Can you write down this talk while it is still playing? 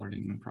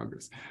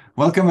progress.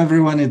 Welcome,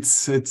 everyone.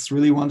 It's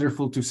really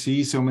wonderful to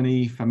see so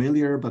many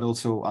familiar but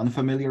also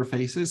unfamiliar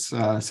faces.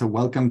 So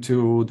welcome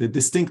to the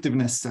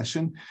Distinctiveness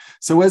Session.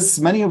 So as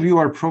many of you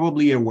are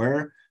probably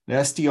aware,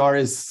 the STR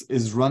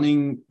is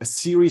running a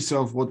series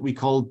of what we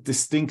call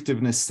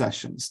Distinctiveness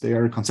Sessions. They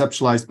are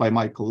conceptualized by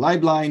Michael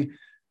Leiblein,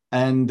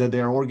 and they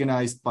are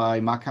organized by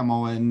Maca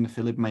Moen,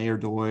 Philip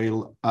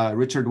Mayer-Doyle,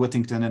 Richard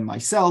Whittington, and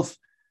myself.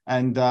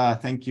 And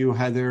thank you,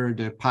 Heather,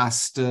 the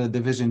past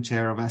division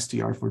chair of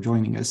STR, for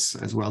joining us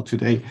as well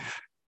today.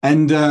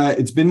 And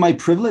it's been my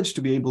privilege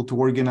to be able to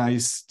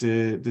organize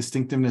the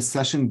Distinctiveness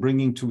Session,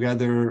 bringing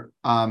together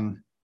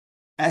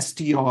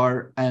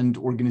STR and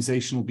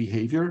organizational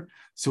behavior.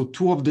 So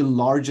two of the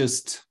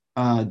largest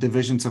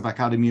divisions of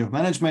Academy of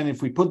Management.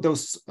 If we put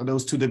those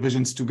two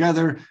divisions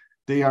together,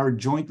 they are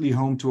jointly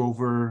home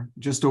to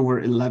just over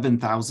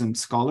 11,000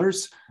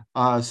 scholars.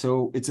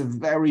 So it's a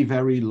very,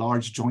 very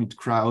large joint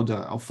crowd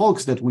of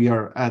folks that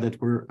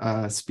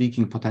we're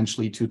speaking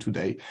potentially to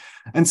today.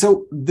 And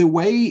so the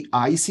way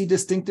I see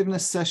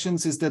distinctiveness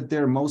sessions is that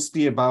they're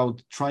mostly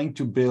about trying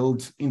to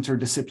build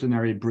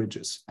interdisciplinary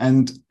bridges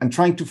and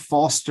trying to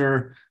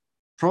foster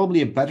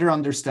probably a better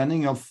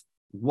understanding of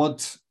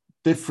what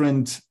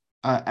different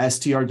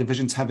STR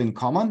divisions have in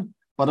common,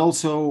 but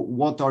also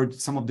what are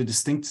some of the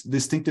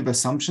distinctive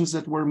assumptions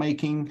that we're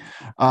making,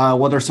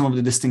 what are some of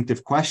the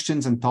distinctive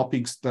questions and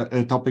topics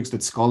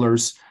that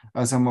scholars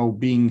somehow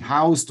being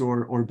housed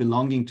or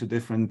belonging to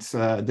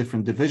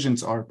different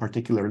divisions are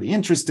particularly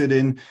interested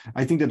in.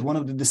 I think that one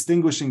of the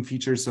distinguishing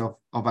features of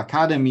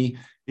Academy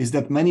is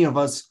that many of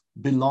us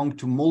belong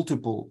to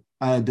multiple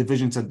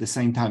divisions at the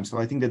same time. So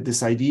I think that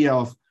this idea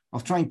of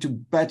trying to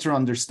better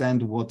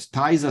understand what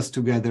ties us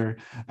together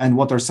and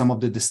what are some of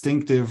the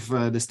distinctive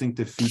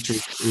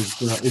features is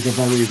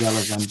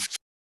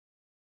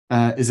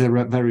a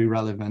very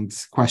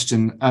relevant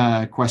question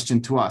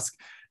to ask.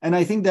 And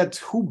I think that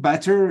who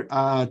better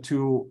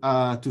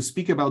to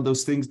speak about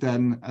those things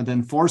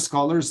than four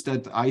scholars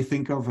that I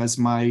think of as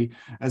my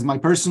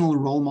personal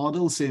role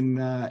models in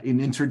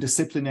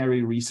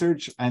interdisciplinary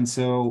research. And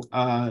so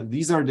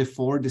these are the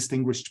four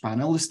distinguished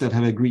panelists that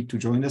have agreed to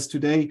join us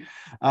today.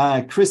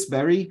 Chris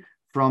Berry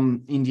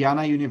from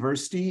Indiana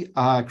University.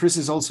 Chris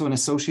is also an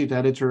associate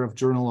editor of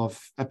Journal of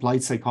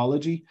Applied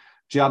Psychology.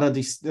 Giada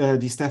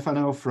Di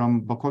Stefano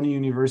from Bocconi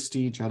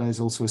University. Giada is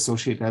also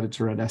associate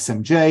editor at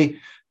SMJ.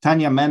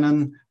 Tanya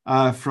Menon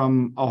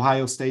from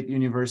Ohio State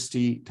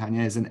University.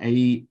 Tanya is an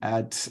AE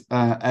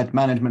at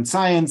Management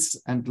Science.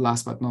 And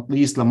last but not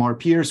least, Lamar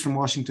Pierce from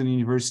Washington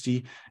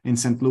University in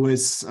St.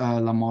 Louis.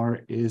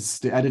 Lamar is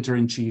the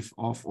editor-in-chief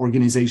of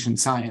Organization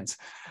Science.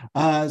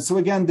 So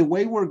again, the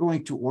way we're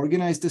going to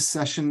organize this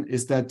session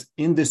is that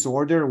in this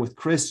order, with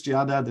Chris,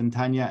 Giada, then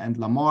Tanya, and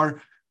Lamar,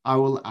 I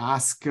will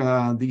ask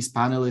these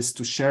panelists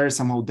to share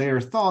some of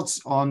their thoughts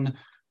on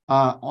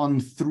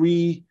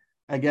three,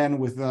 again,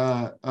 with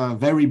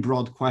very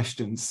broad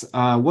questions.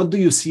 What do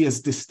you see as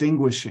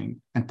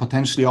distinguishing and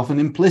potentially often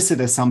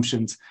implicit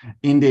assumptions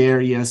in the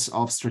areas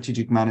of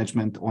strategic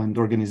management and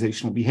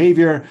organizational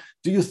behavior?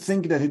 Do you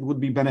think that it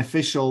would be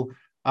beneficial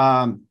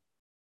to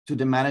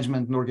the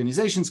management and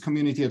organizations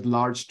community at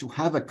large to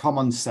have a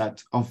common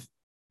set of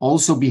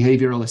also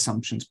behavioral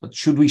assumptions, but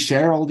should we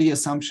share all the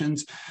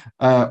assumptions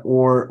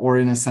or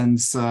in a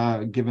sense,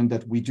 given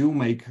that we do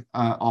make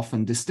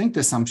often distinct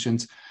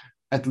assumptions,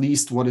 at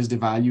least what is the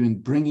value in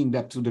bringing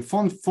that to the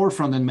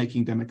forefront and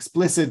making them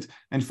explicit?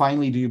 And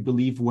finally, do you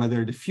believe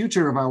whether the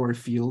future of our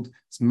field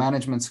as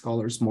management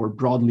scholars more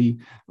broadly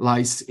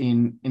lies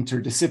in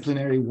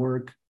interdisciplinary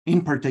work,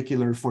 in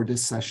particular for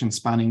this session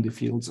spanning the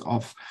fields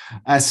of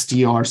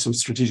STR, so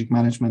strategic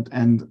management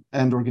and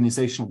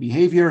organizational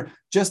behavior?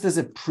 Just as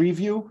a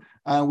preview,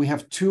 we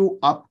have two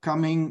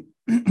upcoming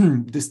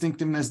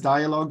distinctiveness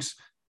dialogues.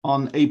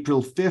 On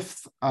April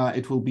 5th,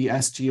 it will be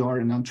STR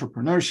and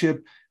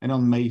entrepreneurship, and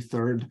on May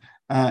 3rd,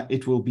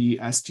 it will be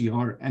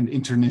STR and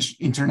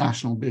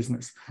international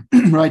business.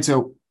 Right.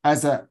 So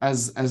as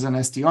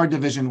an STR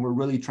division, we're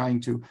really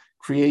trying to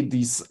create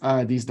these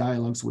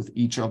dialogues with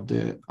each of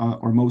the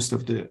or most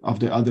of the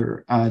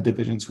other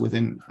divisions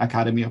within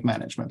Academy of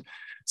Management.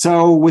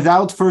 So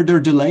without further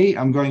delay,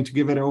 I'm going to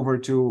give it over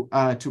to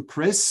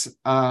Chris,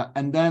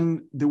 and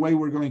then the way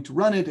we're going to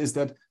run it is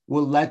that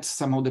we'll let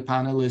some of the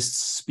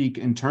panelists speak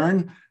in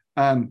turn.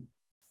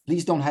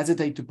 Please don't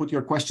hesitate to put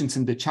your questions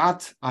in the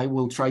chat. I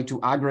will try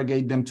to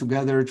aggregate them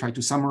together, try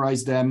to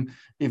summarize them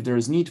if there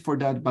is need for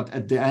that. But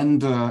at the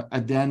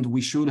end,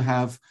 we should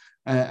have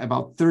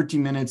about 30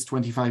 minutes,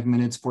 25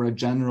 minutes for a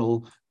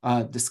general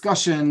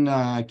discussion,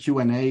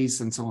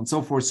 Q&As, and so on and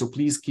so forth. So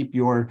please keep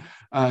your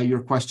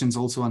questions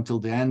also until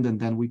the end, and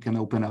then we can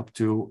open up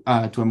to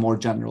a more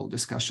general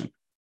discussion.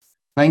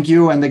 Thank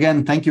you, and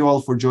again, thank you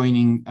all for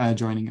joining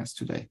us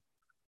today.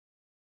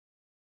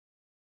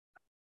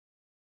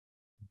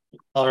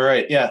 All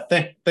right, yeah,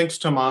 thanks,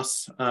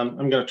 Tomasz.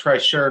 I'm going to try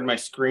sharing my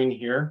screen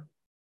here.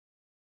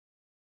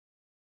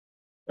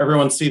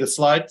 Everyone see the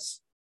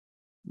slides?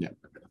 Yeah.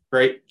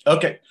 Great.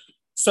 Okay.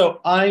 So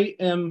I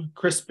am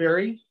Chris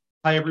Berry.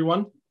 Hi,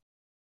 everyone.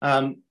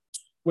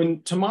 when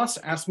Tomasz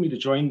asked me to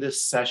join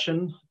this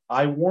session,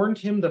 I warned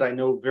him that I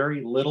know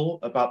very little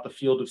about the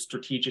field of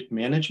strategic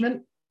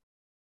management.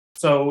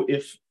 So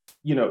if,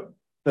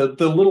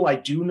 the little I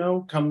do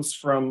know comes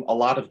from a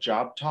lot of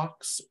job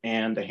talks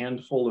and a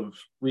handful of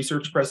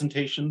research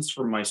presentations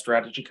from my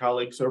strategy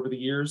colleagues over the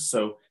years.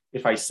 So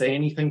if I say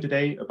anything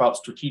today about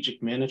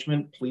strategic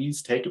management,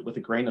 please take it with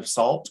a grain of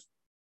salt.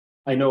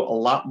 I know a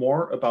lot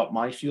more about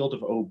my field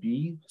of OB,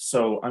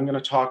 so I'm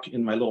going to talk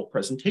in my little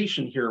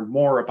presentation here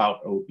more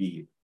about OB,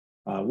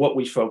 what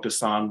we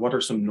focus on, what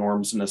are some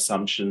norms and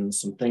assumptions,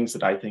 some things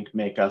that I think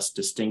make us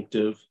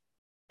distinctive,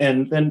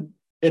 and then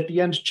at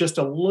the end, just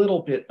a little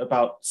bit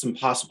about some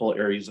possible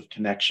areas of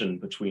connection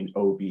between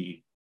OB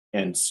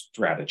and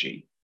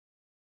strategy.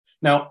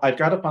 Now, I've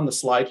got up on the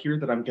slide here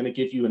that I'm going to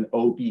give you an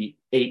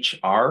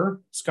OB-HR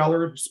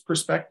scholar's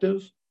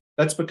perspective.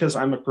 That's because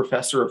I'm a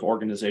professor of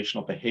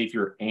organizational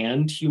behavior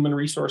and human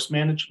resource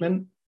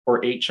management, or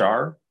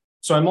HR.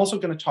 So I'm also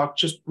going to talk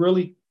just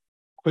really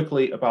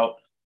quickly about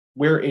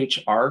where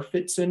HR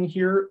fits in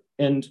here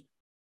and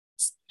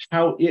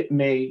how it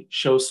may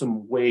show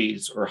some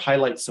ways or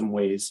highlight some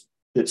ways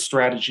that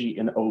strategy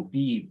and OB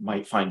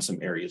might find some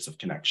areas of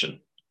connection.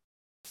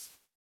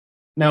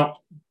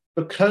 Now,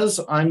 because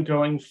I'm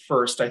going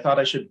first, I thought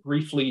I should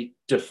briefly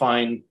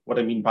define what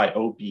I mean by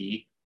OB.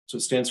 So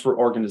it stands for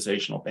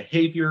organizational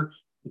behavior.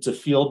 It's a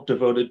field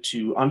devoted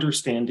to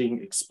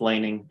understanding,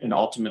 explaining, and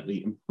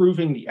ultimately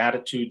improving the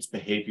attitudes,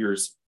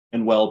 behaviors,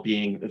 and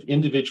well-being of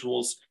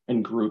individuals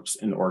and groups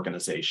and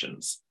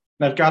organizations.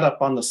 And I've got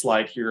up on the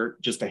slide here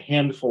just a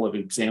handful of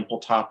example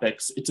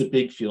topics. It's a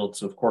big field,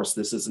 so of course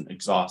this isn't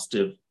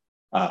exhaustive,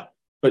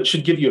 but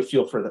should give you a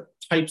feel for the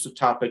types of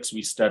topics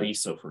we study.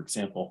 So for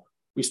example,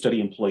 we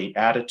study employee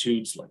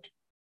attitudes like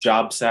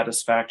job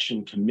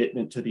satisfaction,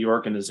 commitment to the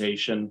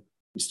organization.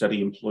 We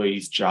study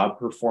employees' job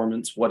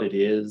performance, what it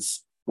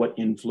is, what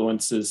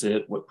influences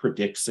it, what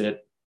predicts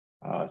it.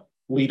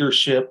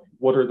 Leadership,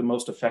 what are the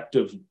most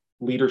effective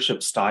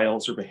leadership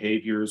styles or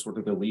behaviors, what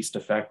are the least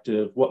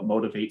effective, what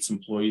motivates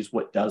employees,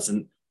 what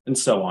doesn't, and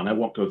so on. I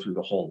won't go through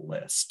the whole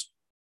list.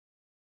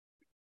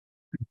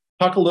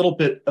 Talk a little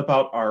bit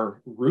about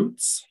our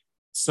roots.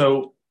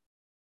 So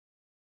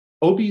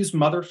OB's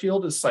mother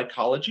field is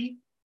psychology,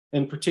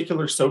 in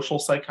particular social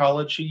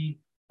psychology,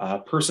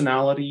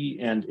 personality,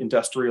 and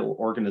industrial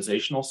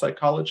organizational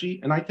psychology.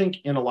 And I think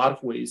in a lot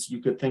of ways, you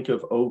could think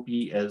of OB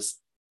as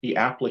the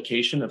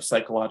application of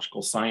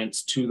psychological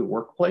science to the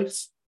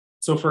workplace.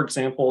 So for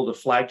example, the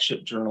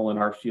flagship journal in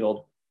our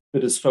field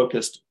that is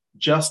focused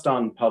just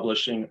on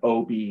publishing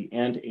OB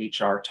and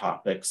HR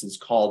topics is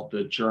called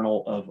the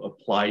Journal of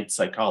Applied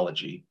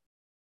Psychology.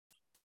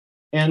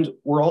 And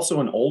we're also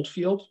an old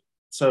field.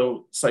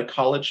 So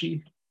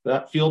psychology,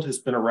 that field has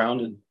been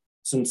around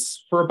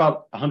for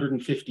about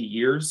 150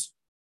 years.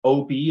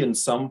 OB in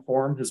some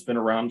form has been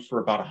around for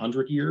about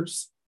 100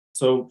 years.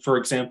 So for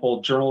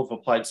example, Journal of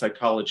Applied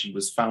Psychology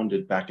was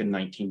founded back in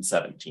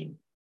 1917.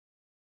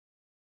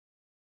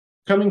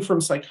 Coming from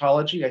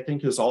psychology, I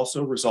think, has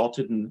also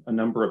resulted in a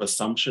number of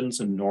assumptions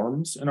and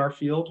norms in our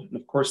field. And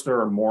of course,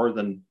 there are more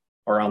than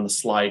are on the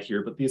slide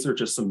here, but these are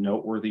just some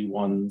noteworthy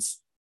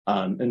ones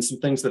and some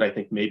things that I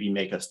think maybe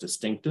make us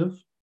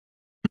distinctive.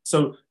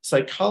 So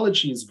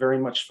psychology is very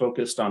much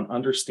focused on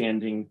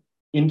understanding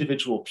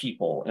individual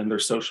people and their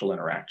social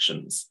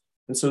interactions.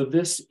 And so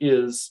this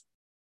is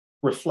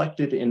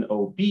reflected in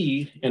OB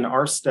in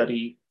our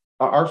study,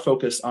 our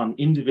focus on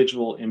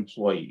individual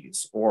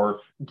employees or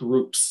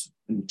groups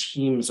and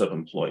teams of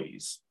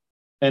employees.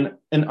 And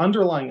an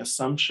underlying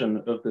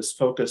assumption of this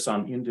focus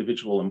on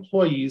individual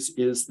employees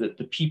is that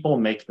the people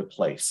make the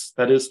place.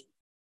 That is,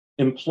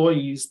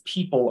 employees,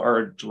 people are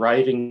a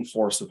driving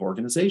force of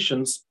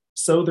organizations.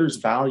 So there's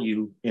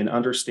value in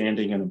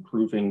understanding and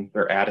improving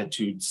their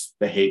attitudes,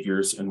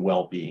 behaviors, and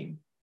well-being.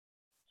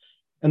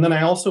 And then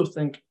I also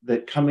think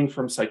that coming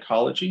from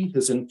psychology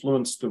has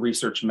influenced the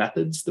research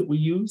methods that we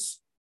use.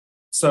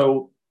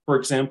 So, for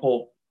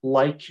example,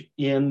 like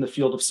in the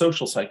field of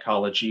social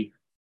psychology,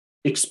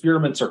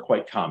 experiments are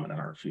quite common in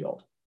our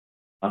field.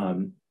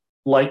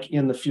 Like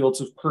in the fields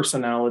of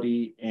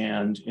personality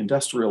and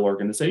industrial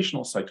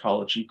organizational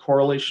psychology,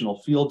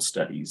 correlational field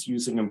studies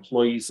using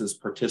employees as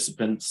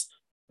participants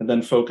and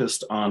then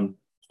focused on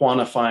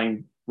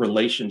quantifying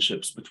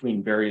relationships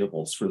between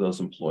variables for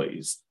those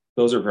employees.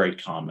 Those are very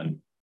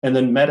common. And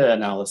then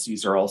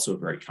meta-analyses are also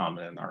very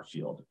common in our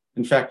field.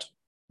 In fact,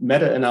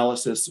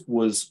 meta-analysis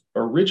was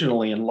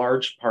originally in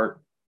large part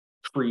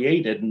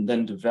created and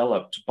then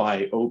developed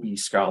by OB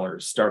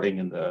scholars starting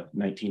in the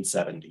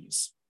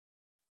 1970s.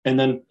 And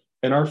then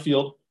in our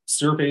field,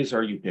 surveys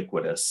are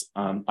ubiquitous.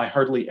 I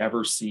hardly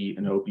ever see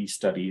an OB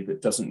study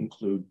that doesn't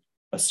include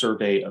a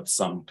survey of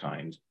some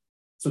kind.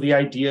 So the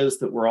idea is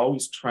that we're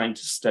always trying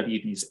to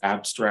study these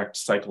abstract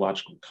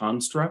psychological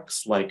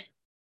constructs like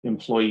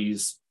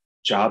employees'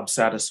 job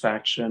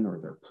satisfaction or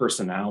their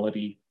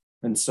personality.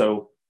 And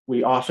so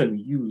we often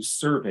use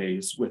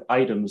surveys with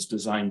items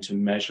designed to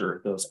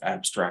measure those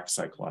abstract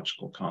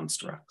psychological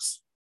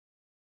constructs.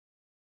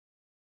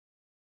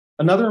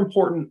 Another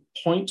important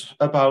point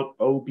about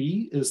OB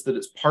is that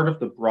it's part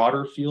of the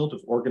broader field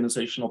of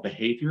organizational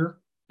behavior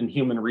and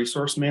human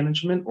resource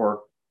management,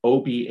 or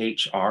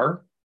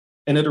OBHR.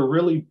 And at a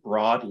really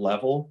broad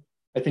level,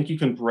 I think you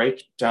can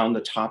break down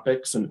the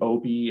topics in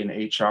OB and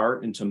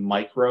HR into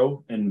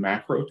micro and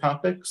macro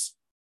topics.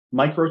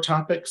 Micro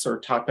topics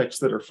are topics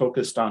that are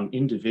focused on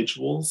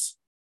individuals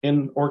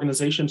in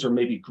organizations, or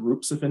maybe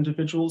groups of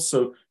individuals.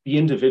 So the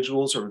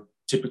individuals are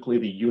typically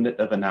the unit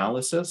of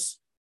analysis.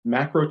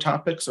 Macro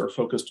topics are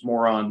focused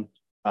more on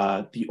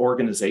the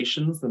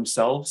organizations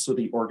themselves. So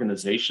the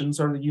organizations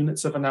are the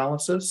units of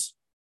analysis.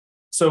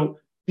 So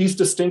these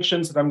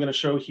distinctions that I'm going to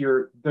show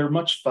here, they're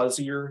much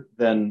fuzzier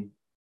than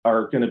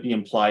are going to be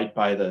implied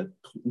by the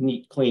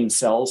neat, clean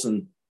cells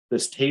in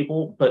this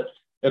table. But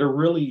at a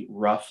really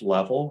rough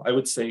level, I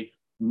would say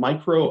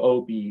micro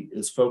OB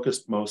is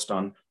focused most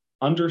on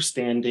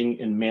understanding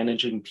and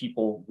managing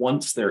people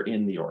once they're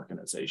in the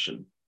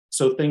organization.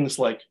 So things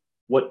like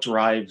what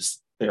drives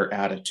their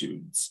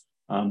attitudes,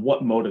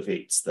 what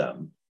motivates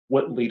them,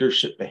 what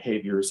leadership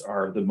behaviors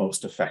are the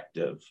most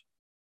effective.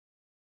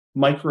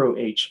 Micro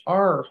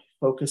HR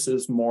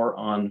focuses more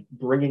on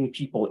bringing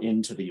people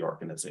into the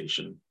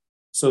organization.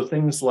 So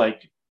things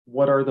like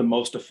what are the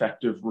most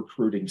effective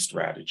recruiting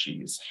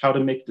strategies, how to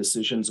make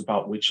decisions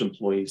about which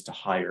employees to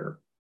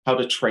hire, how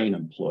to train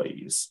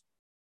employees.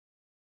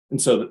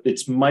 And so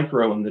it's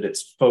micro in that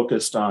it's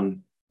focused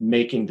on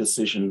making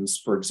decisions,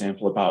 for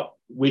example, about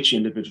which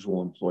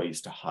individual employees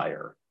to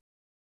hire.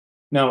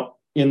 Now,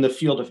 in the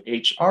field of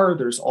HR,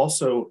 there's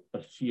also a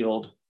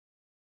field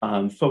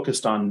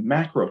focused on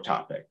macro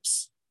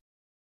topics.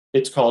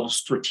 It's called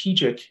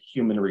strategic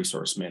human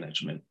resource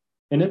management,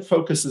 and it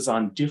focuses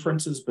on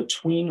differences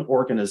between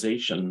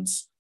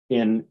organizations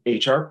in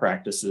HR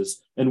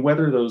practices and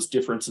whether those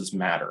differences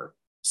matter.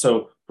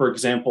 So, for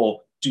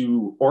example,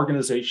 do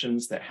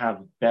organizations that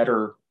have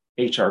better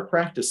HR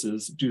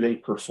practices, do they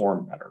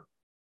perform better?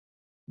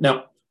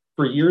 Now,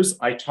 for years,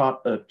 I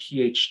taught a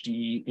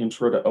PhD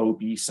Intro to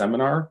OB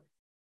seminar,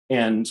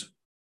 and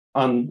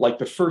on like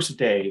the first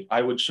day,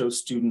 I would show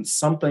students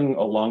something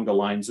along the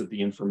lines of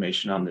the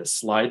information on this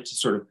slide to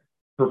sort of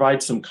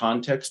provide some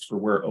context for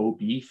where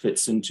OB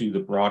fits into the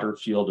broader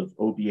field of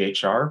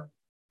OBHR.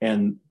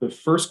 And the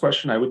first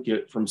question I would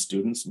get from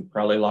students, and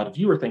probably a lot of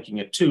you are thinking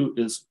it too,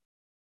 is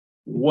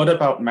what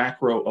about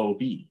macro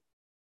OB?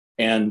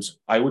 And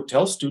I would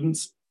tell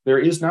students there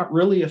is not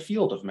really a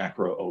field of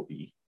macro OB.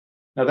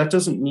 Now, that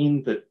doesn't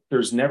mean that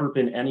there's never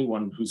been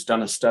anyone who's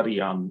done a study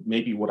on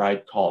maybe what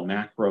I'd call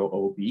macro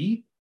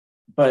OB,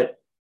 but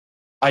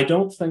I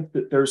don't think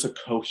that there's a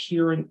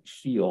coherent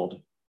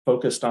field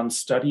focused on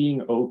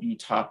studying OB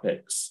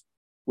topics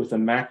with a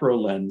macro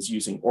lens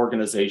using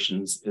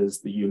organizations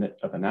as the unit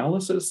of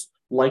analysis,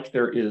 like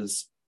there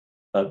is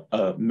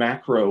a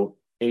macro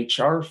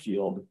HR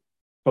field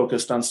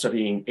focused on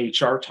studying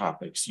HR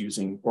topics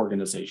using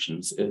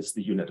organizations as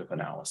the unit of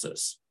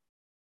analysis.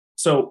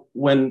 So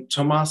when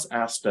Tomasz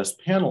asked us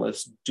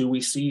panelists, do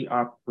we see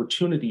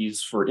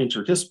opportunities for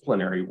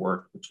interdisciplinary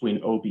work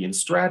between OB and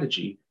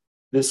strategy?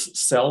 This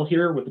cell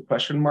here with the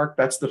question mark,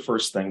 that's the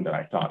first thing that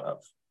I thought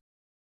of.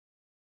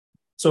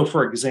 So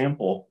for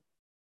example,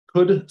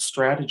 could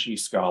strategy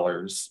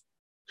scholars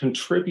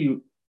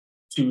contribute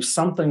to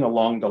something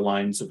along the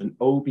lines of an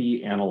OB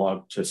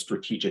analog to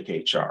strategic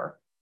HR?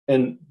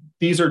 And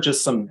these are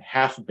just some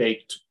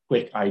half-baked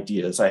quick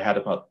ideas I had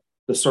about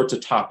the sorts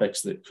of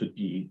topics that could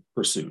be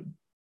pursued.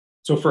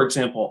 So for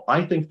example,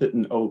 I think that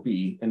in OB,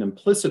 an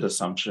implicit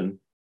assumption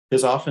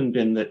has often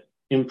been that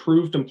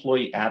improved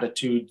employee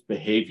attitude,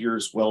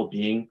 behaviors,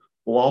 well-being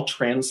will all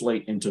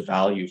translate into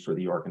value for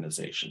the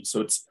organization.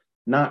 So it's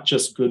not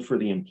just good for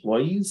the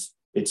employees,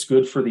 it's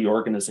good for the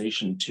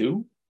organization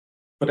too.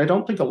 But I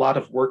don't think a lot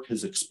of work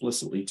has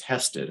explicitly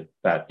tested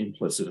that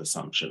implicit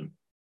assumption.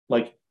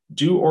 Like,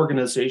 do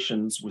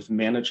organizations with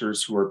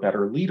managers who are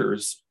better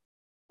leaders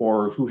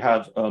or who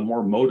have a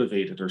more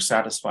motivated or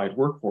satisfied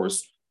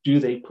workforce, do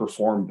they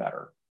perform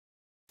better?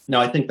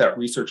 Now, I think that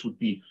research would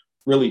be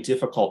really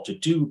difficult to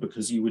do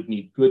because you would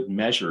need good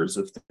measures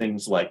of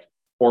things like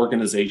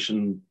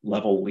organization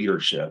level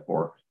leadership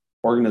or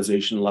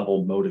organization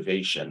level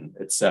motivation,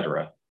 et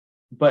cetera.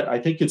 But I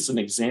think it's an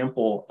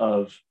example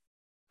of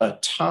a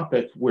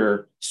topic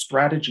where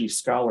strategy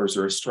scholars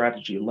or a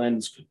strategy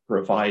lens could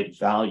provide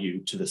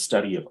value to the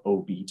study of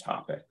OB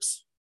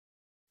topics.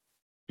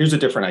 Here's a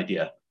different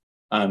idea.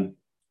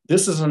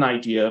 This is an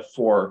idea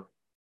for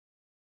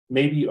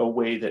maybe a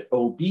way that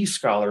OB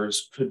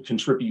scholars could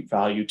contribute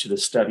value to the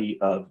study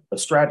of a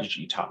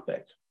strategy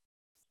topic.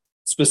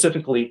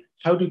 Specifically,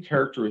 how do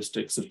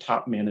characteristics of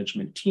top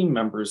management team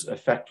members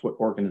affect what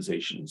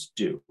organizations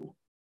do?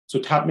 So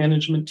top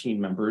management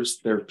team members,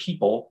 they're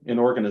people in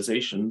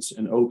organizations,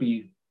 and OB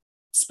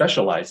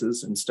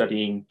specializes in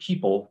studying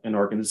people in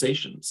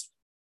organizations.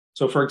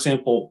 So for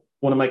example,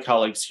 one of my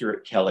colleagues here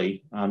at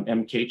Kelly,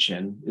 M.K.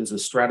 Chin, is a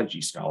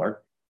strategy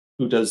scholar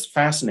who does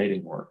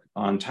fascinating work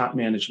on top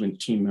management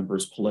team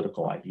members'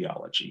 political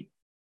ideology.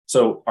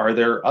 So are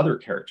there other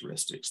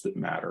characteristics that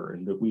matter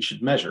and that we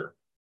should measure?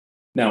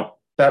 Now,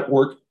 that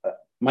work,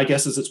 my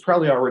guess is it's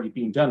probably already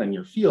being done in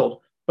your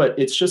field, but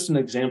it's just an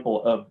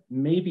example of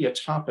maybe a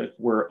topic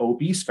where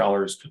OB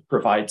scholars could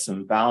provide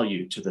some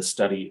value to the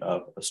study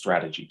of a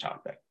strategy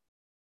topic.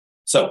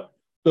 So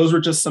those were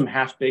just some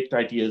half-baked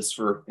ideas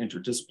for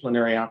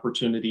interdisciplinary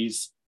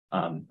opportunities.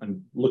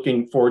 I'm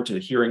looking forward to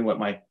hearing what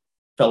my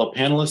fellow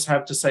panelists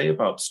have to say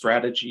about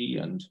strategy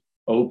and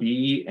OB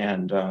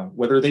and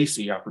whether they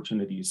see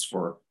opportunities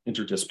for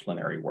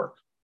interdisciplinary work.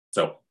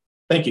 So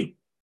thank you.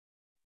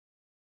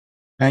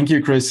 Thank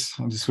you, Chris.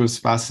 This was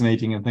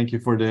fascinating, and thank you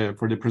for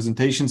the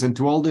presentations. And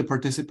to all the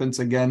participants,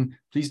 again,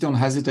 please don't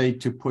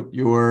hesitate to put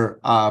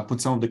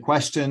some of the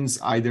questions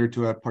either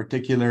to a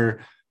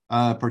particular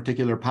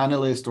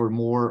panelist or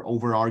more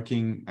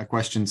overarching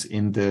questions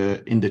in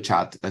the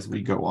chat as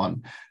we go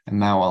on. And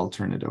now I'll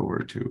turn it over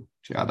to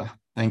Giada.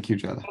 Thank you,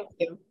 Giada. Thank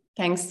you.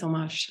 Thanks so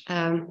much.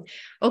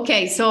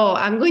 Okay, so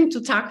I'm going to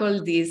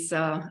tackle this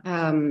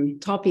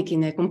topic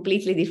in a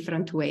completely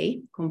different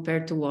way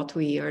compared to what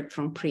we heard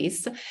from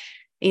Chris,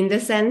 in the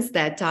sense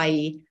that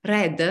I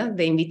read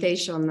the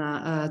invitation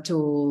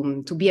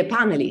to be a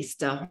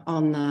panelist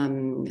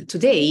on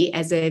today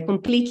as a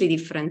completely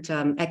different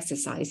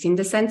exercise, in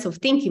the sense of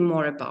thinking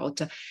more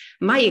about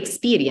my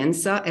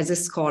experience as a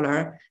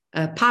scholar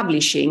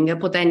publishing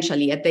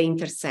potentially at the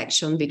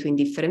intersection between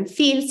different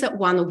fields,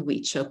 one of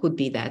which could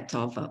be that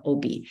of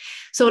OB.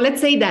 So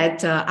let's say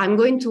that I'm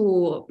going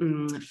to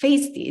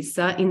face this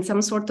in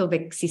some sort of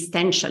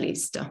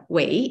existentialist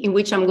way, in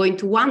which I'm going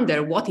to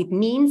wonder what it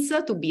means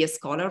to be a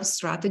scholar of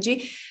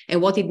strategy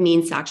and what it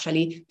means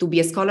actually to be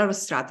a scholar of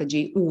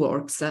strategy who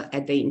works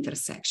at the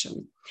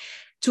intersection.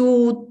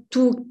 To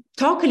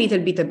talk a little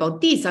bit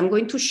about this, I'm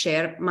going to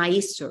share my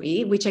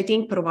history, which I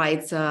think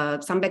provides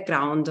some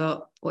background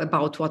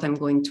about what I'm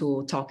going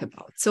to talk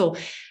about. So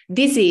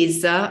this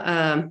is,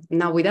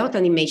 now without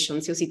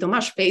animations, you see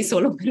Tomasz face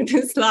all over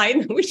the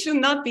slide, which should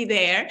not be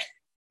there.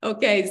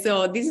 Okay,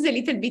 so this is a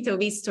little bit of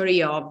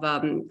history of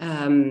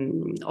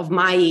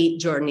my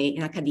journey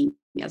in academia.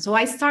 So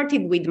I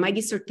started with my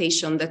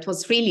dissertation that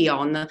was really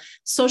on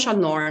social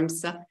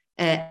norms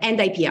and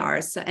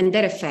IPRs and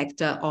their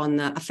effect on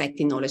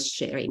affecting knowledge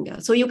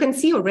sharing. So you can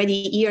see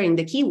already here in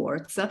the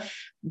keywords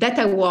that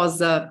I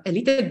was a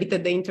little bit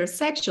at the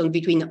intersection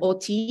between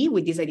OT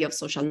with this idea of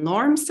social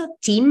norms,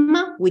 TIM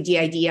with the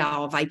idea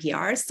of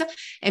IPRs,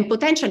 and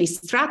potentially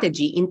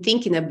strategy in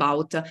thinking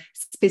about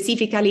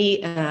specifically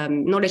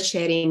knowledge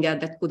sharing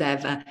that could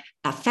have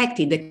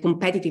affected the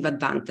competitive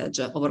advantage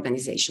of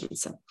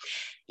organizations.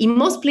 In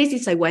most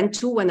places I went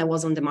to when I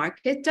was on the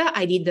market,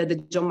 I did the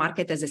job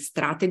market as a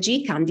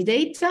strategy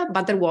candidate,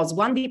 but there was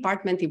one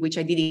department in which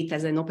I did it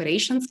as an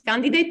operations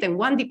candidate and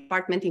one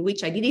department in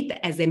which I did it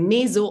as a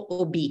meso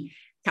OB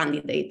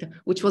candidate,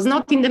 which was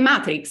not in the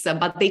matrix,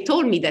 but they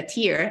told me that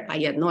here, I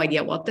had no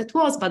idea what that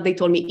was, but they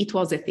told me it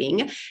was a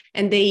thing,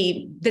 and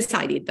they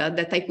decided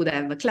that I could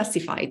have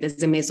classified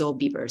as a meso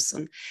OB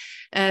person.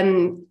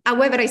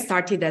 However, I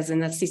started as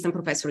an assistant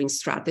professor in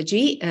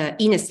strategy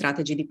in a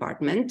strategy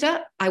department.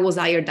 I was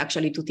hired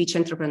actually to teach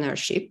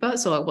entrepreneurship,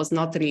 so I was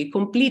not really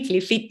completely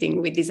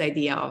fitting with this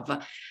idea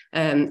of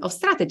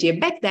strategy.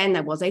 And back then,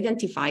 I was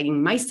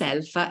identifying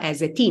myself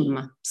as a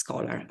team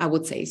scholar, I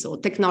would say, so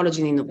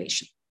technology and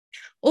innovation.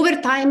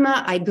 Over time,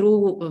 I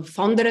grew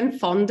fonder and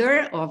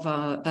fonder of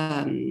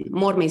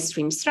more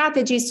mainstream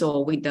strategy, so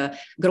with the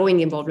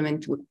growing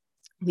involvement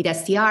with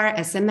STR,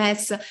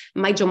 SMS.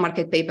 My job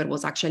market paper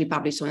was actually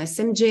published on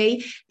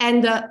SMJ,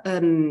 and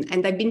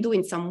I've been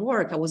doing some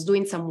work. I was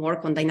doing some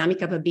work on dynamic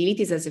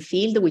capabilities as a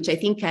field, which I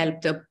think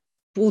helped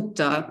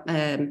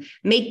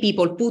make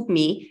people put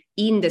me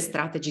in the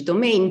strategy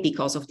domain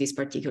because of this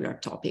particular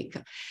topic.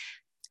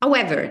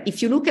 However,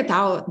 if you look at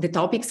the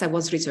topics I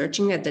was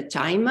researching at the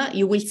time,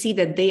 you will see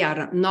that they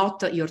are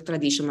not your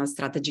traditional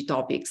strategy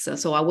topics.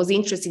 So I was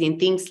interested in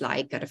things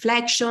like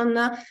reflection,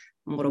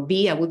 more OB,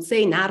 I would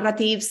say,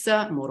 narratives,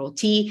 more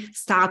OT,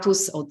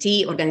 status,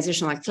 OT,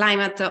 organizational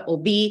climate,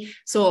 OB.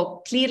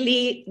 So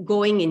clearly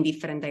going in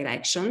different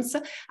directions.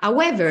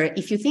 However,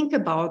 if I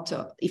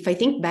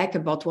think back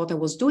about what I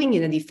was doing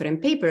in the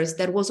different papers,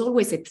 there was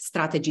always a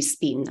strategy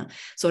spin.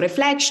 So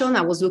reflection,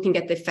 I was looking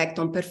at the effect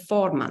on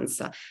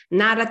performance.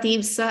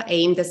 Narratives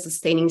aimed at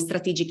sustaining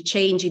strategic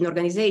change in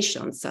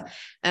organizations.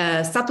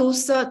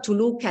 Status, to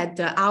look at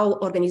how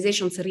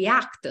organizations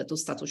react to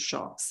status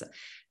shocks.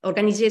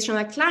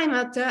 Organizational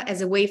climate as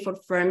a way for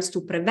firms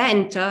to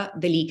prevent the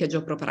leakage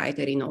of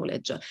proprietary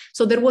knowledge.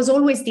 So there was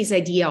always this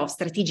idea of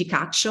strategic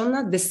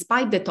action,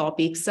 despite the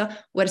topics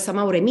were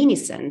somehow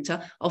reminiscent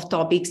of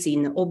topics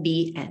in OB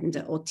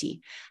and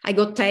OT. I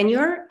got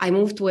tenure. I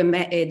moved to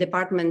a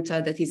department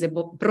that is a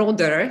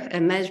broader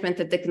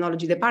management and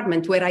technology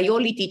department where I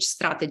only teach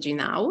strategy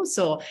now.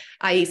 So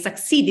I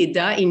succeeded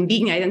in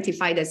being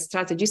identified as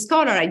strategy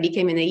scholar. I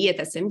became an AE at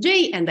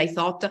SMJ and I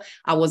thought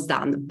I was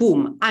done.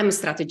 Boom, I'm a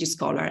strategy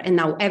scholar. And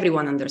now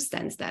everyone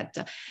understands that.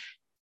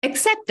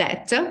 Except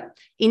that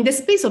In the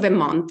space of a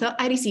month,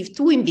 I received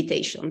 2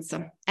 invitations,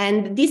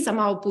 and this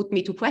somehow put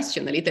me to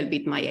question a little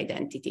bit my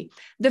identity.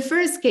 The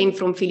first came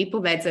from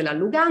Filippo Vezzel at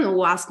Lugano,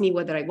 who asked me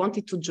whether I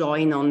wanted to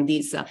join on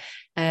this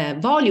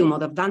volume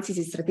of Advances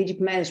in Strategic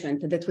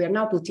Management that we are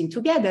now putting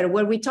together,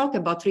 where we talk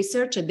about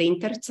research at the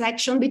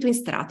intersection between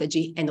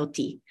strategy and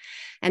OT.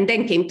 And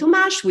then came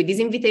Tomasz with this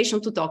invitation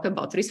to talk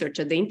about research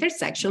at the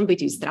intersection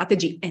between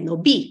strategy and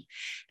OB.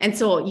 And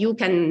so you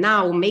can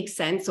now make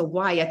sense of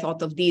why I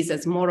thought of this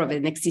as more of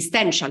an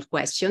existential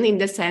question, in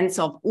the sense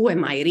of who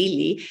am I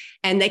really,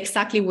 and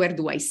exactly where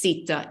do I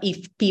sit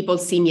if people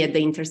see me at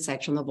the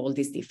intersection of all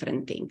these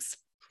different things.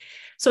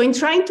 So in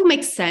trying to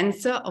make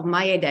sense of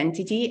my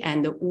identity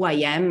and who I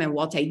am and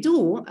what I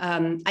do,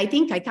 I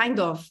think I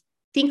kind of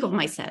think of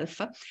myself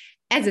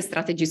as a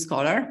strategy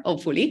scholar,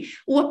 hopefully,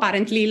 who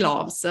apparently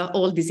loves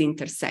all these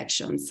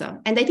intersections.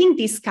 And I think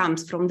this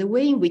comes from the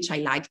way in which I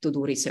like to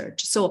do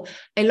research. So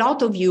a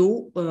lot of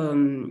you,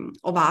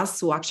 of us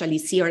who actually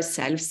see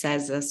ourselves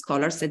as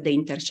scholars at the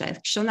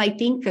intersection, I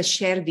think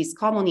share this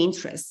common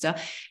interest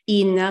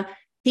in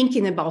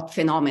thinking about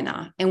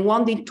phenomena and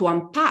wanting to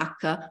unpack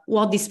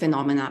what these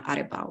phenomena are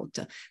about.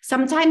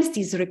 Sometimes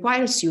this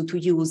requires you to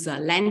use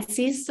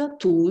lenses,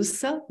 tools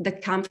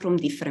that come from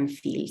different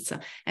fields.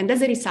 And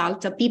as a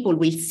result, people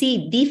will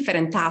see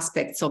different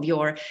aspects of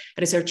your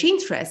research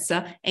interests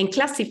and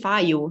classify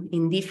you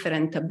in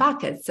different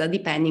buckets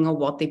depending on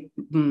what they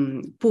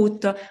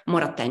put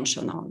more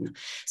attention on.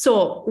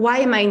 So why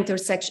am I at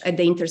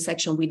the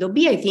intersection with OB?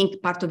 I think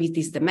part of it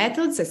is the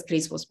methods, as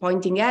Chris was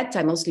pointing at.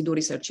 I mostly do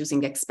research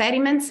using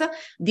experiments.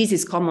 This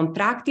is common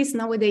practice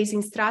nowadays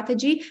in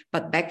strategy,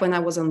 but back when I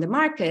was on the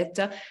market,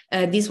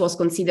 this was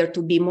considered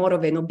to be more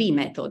of an OB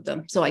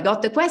method. So I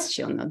got the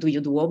question, do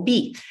you do OB?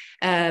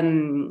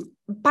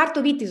 Part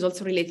of it is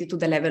also related to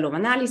the level of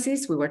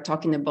analysis. We were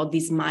talking about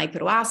this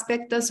micro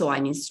aspect. So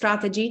I'm in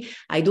strategy.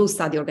 I do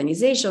study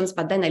organizations,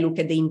 but then I look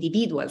at the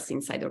individuals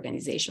inside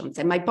organizations.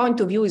 And my point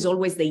of view is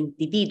always the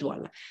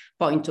individual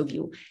point of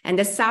view. And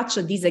as such,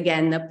 this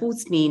again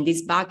puts me in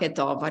this bucket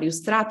of, are you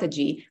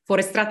strategy? For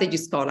a strategy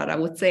scholar, I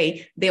would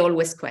say they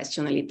always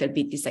question a little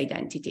bit this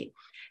identity.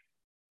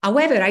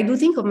 However, I do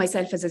think of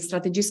myself as a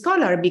strategy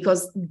scholar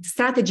because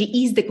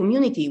strategy is the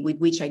community with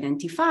which I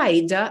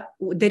identified. The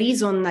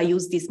reason I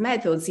use these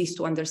methods is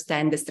to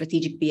understand the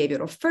strategic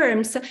behavior of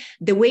firms.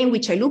 The way in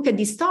which I look at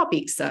these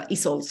topics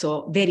is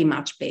also very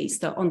much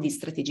based on these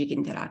strategic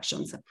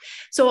interactions.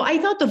 So I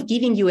thought of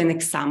giving you an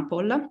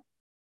example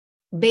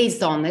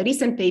based on a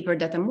recent paper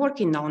that I'm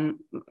working on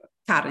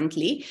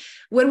currently,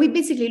 where we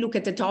basically look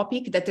at a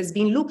topic that has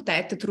been looked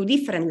at through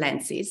different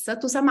lenses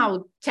to somehow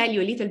tell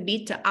you a little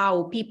bit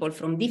how people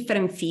from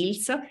different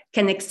fields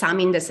can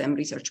examine the same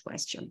research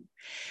question.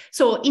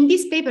 So in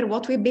this paper,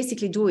 what we're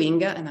basically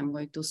doing, and I'm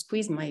going to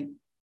squeeze my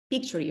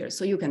picture here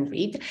so you can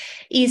read,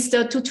 is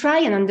to try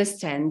and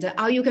understand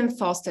how you can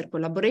foster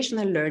collaboration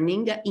and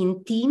learning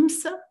in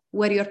teams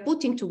where you're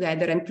putting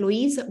together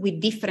employees with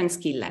different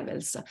skill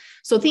levels.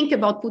 So think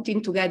about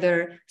putting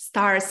together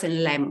stars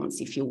and lemons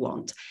if you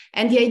want.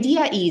 And the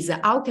idea is,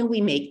 how can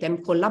we make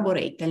them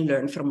collaborate and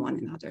learn from one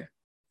another?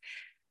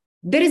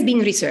 There has been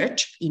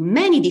research in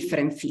many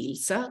different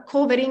fields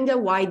covering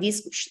why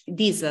this,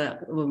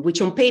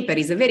 which on paper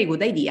is a very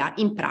good idea,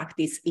 in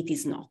practice it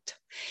is not.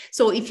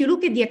 So if you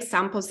look at the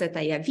examples that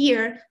I have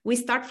here, we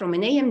start from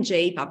an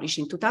AMJ published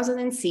in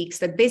 2006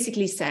 that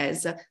basically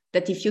says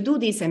that if you do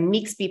this and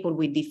mix people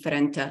with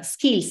different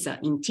skills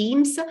in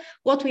teams,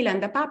 what will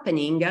end up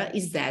happening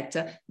is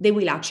that they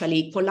will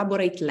actually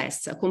collaborate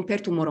less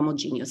compared to more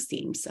homogeneous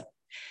teams.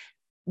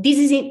 This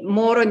is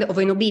more of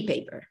an OB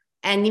paper.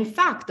 And in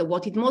fact,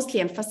 what it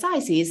mostly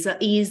emphasizes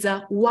is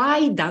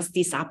why does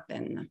this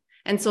happen?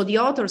 And so the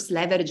authors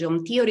leverage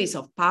on theories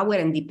of power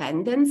and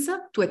dependence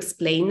to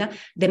explain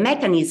the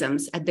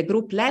mechanisms at the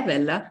group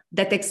level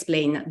that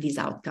explain this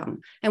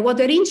outcome. And what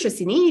they're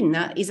interested in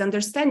is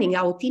understanding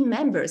how team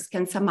members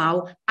can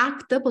somehow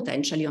act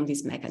potentially on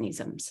these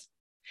mechanisms.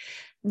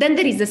 Then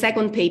there is the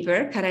second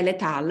paper, Carrel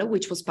et al.,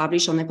 which was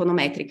published on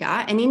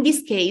Econometrica. And in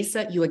this case,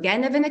 you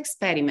again have an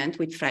experiment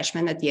with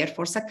freshmen at the Air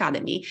Force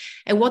Academy.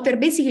 And what they're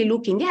basically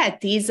looking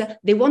at is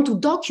they want to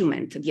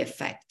document the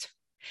effect.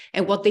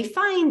 And what they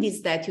find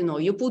is that,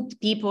 you put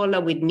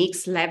people with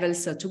mixed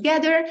levels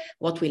together,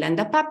 what will end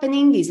up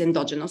happening is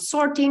endogenous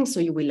sorting. So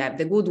you will have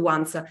the good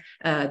ones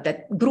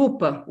that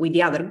group with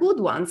the other good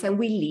ones, and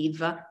we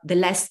leave the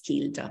less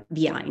skilled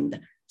behind.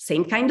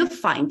 Same kind of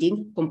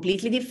finding,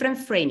 completely different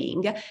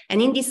framing.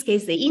 And in this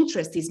case, the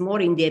interest is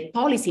more in the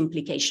policy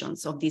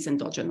implications of this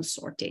endogenous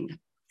sorting.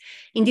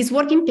 In this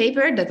working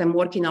paper that I'm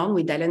working on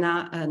with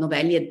Elena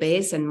Novelli at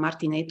BASE and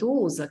Martin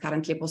Etu, who's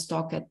currently a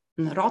postdoc at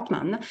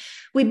Rotman,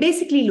 we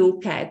basically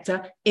look at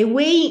a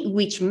way in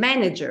which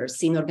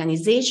managers in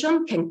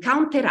organization can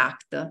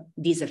counteract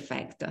this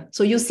effect.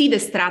 So you see the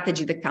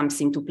strategy that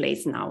comes into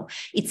place now.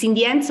 It's in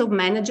the hands of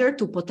manager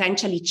to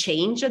potentially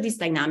change these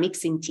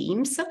dynamics in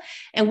teams.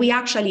 And we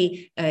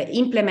actually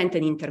implement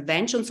an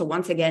intervention. So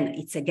once again,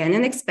 it's again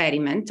an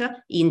experiment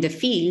in the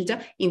field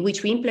in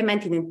which we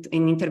implement an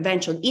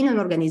intervention in an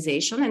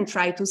organization and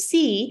try to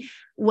see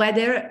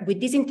whether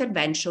with this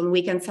intervention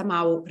we can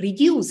somehow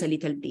reduce a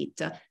little bit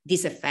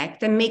this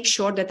effect and make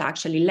sure that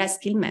actually less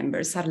skilled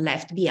members are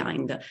left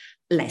behind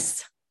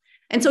less.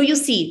 And so you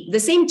see the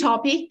same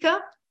topic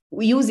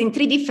using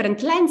 3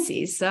 different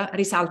lenses,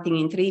 resulting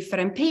in 3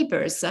 different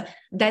papers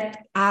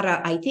that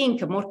are, I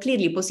think, more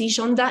clearly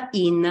positioned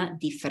in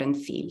different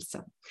fields.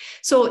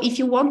 So if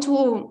you want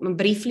to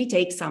briefly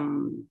take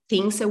some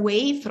things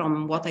away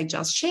from what I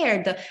just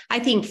shared, I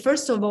think,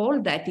 first of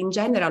all, that in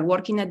general,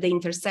 working at the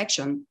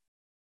intersection,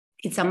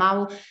 it's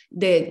somehow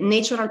the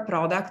natural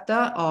product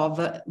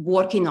of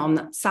working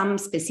on some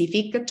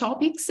specific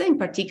topics, in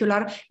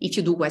particular, if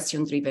you do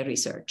question-driven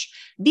research.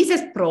 This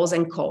has pros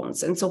and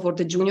cons. And so for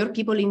the junior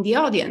people in the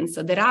audience,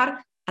 there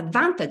are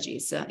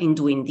advantages in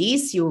doing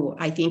this.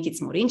 I think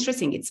it's more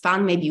interesting, it's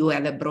fun, maybe you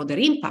have a broader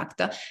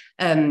impact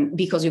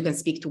because you can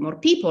speak to more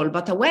people.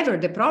 But however,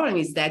 the problem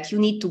is that you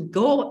need to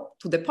go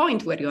to the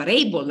point where you are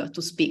able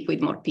to speak with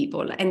more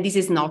people. And this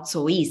is not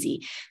so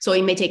easy. So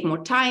it may take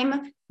more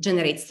time,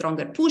 generate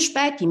stronger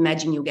pushback.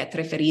 Imagine you get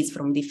referees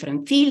from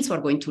different fields who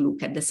are going to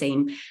look at the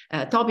same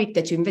topic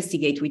that you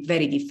investigate with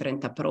very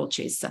different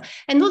approaches.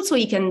 And also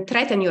it can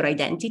threaten your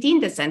identity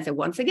in the sense that,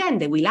 once again,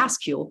 they will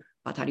ask you,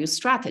 what are your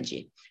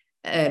strategy?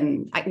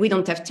 We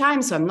don't have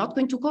time, so I'm not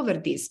going to cover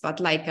this, but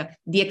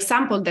the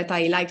example that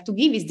I like to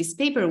give is this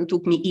paper who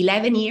took me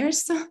 11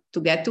 years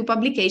to get to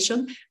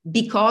publication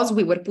because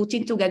we were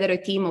putting together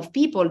a team of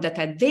people that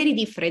had very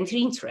different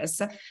interests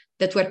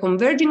that were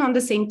converging on the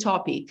same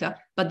topic,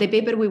 but the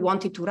paper we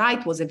wanted to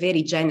write was a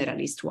very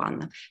generalist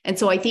one. And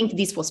so I think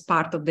this was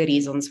part of the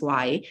reasons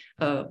why,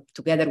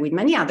 together with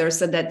many others,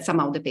 that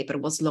somehow the paper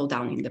was slowed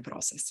down in the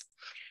process.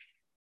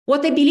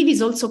 What I believe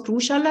is also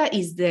crucial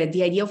is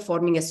the idea of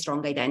forming a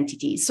strong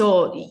identity.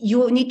 So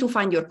you need to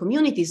find your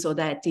community so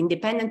that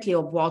independently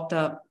of what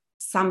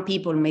some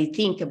people may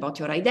think about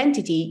your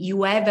identity,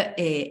 you have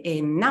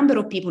a number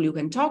of people you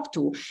can talk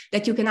to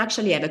that you can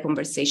actually have a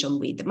conversation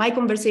with. My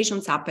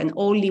conversations happen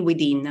only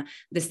within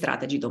the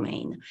strategy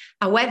domain.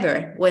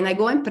 However, when I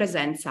go and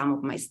present some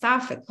of my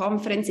stuff at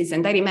conferences,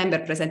 and I remember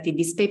presenting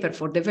this paper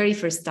for the very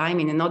first time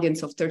in an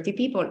audience of 30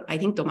 people, I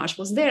think Tomasz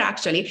was there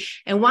actually,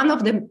 and one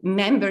of the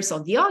members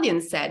of the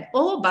audience said,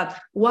 "Oh, but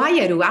why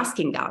are you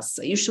asking us?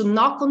 You should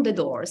knock on the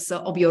doors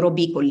of your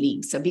OB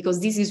colleagues,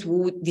 because this is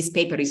who this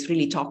paper is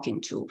really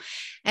talking to."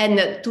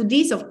 And to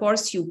this, of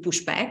course, you push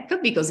back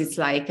because it's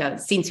like,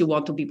 since you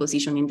want to be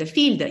positioned in the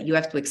field, you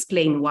have to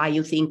explain why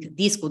you think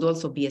this could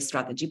also be a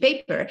strategy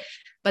paper.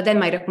 But then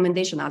my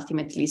recommendation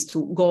ultimately is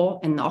to go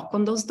and knock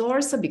on those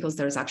doors, because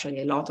there's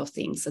actually a lot of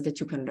things that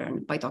you can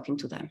learn by talking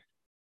to them.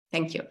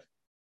 Thank you.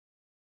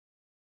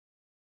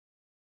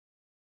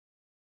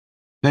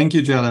 Thank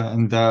you, Giada,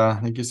 and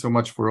thank you so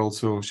much for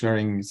also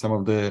sharing some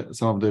of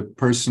the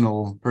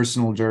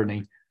personal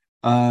journey.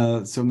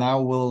 So now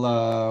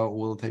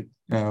we'll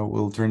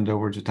turn it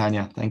over to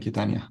Tanya. Thank you,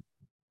 Tanya.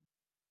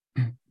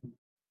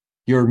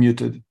 You're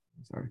muted.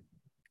 Sorry.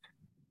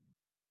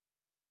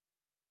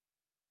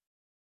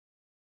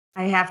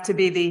 I have to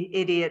be the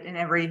idiot in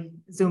every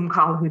Zoom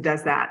call who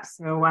does that.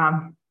 So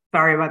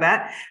sorry about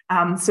that.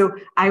 So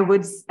I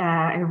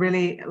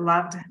really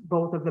loved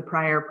both of the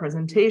prior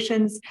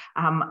presentations.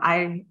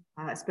 I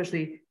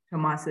especially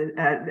Tomasz,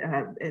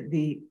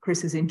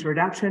 Chris's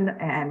introduction,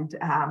 and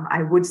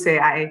I would say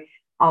I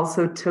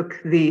also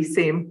took the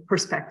same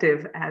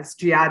perspective as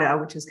Giada,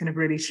 which is kind of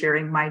really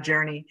sharing my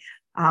journey.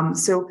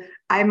 So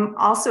I'm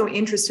also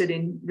interested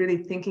in really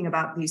thinking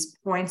about these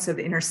points of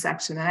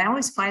intersection. And I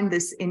always find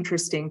this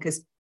interesting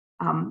because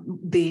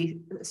the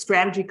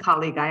strategy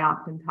colleague I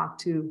often talk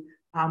to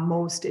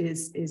most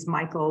is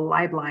Michael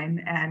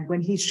Leiblein. And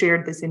when he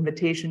shared this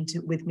invitation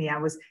with me, I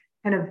was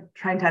kind of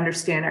trying to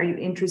understand, are you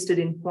interested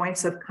in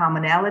points of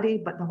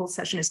commonality? But the whole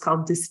session is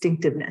called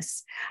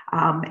distinctiveness.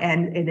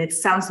 And it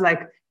sounds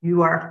like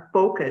you are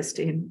focused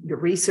in your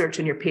research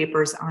and your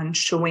papers on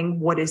showing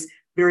what is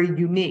very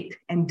unique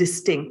and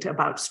distinct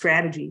about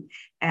strategy.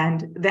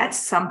 And that's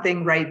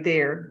something right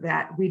there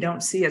that we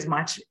don't see as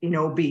much in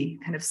OB,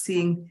 kind of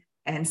seeing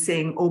and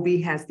saying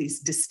OB has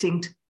these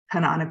distinct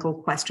canonical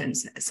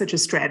questions, such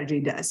as strategy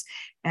does.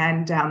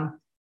 And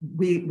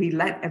we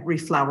let every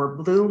flower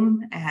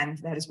bloom, and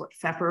that is what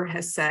Pfeffer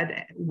has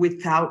said,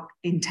 without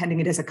intending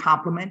it as a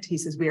compliment. He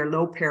says we are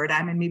low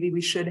paradigm, and maybe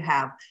we should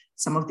have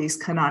some of these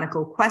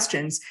canonical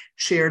questions,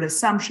 shared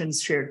assumptions,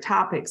 shared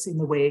topics in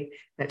the way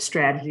that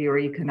strategy or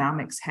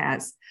economics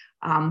has.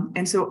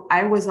 And so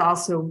I was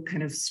also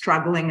kind of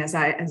struggling as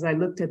I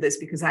looked at this,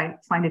 because I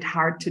find it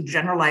hard to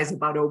generalize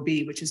about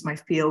OB, which is my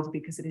field,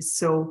 because it is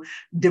so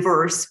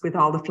diverse with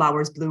all the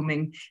flowers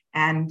blooming.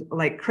 And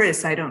like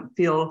Chris, I don't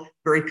feel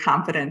very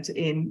confident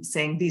in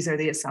saying these are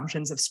the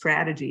assumptions of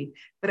strategy.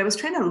 But I was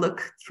trying to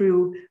look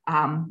through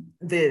and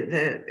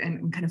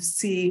kind of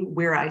see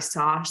where I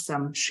saw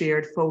some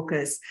shared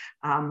focus.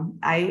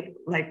 I,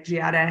 like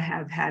Giada,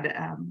 have had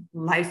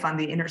life on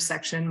the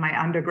intersection.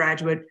 My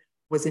undergraduate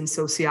was in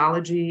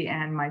sociology,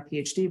 and my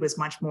PhD was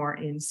much more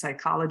in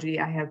psychology.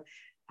 I have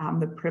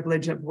the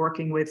privilege of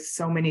working with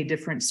so many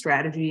different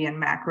strategy and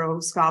macro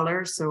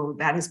scholars. So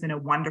that has been a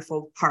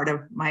wonderful part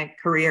of my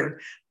career.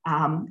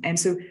 And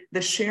so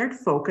the shared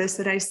focus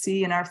that I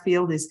see in our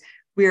field is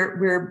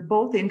we're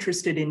both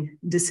interested in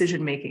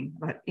decision-making,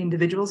 but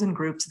individuals and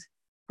groups,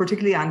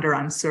 particularly under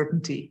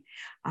uncertainty,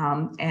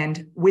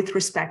 and with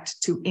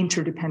respect to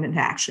interdependent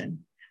action.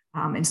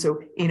 And so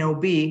in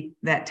OB,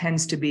 that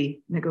tends to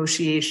be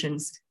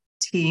negotiations,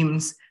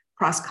 teams,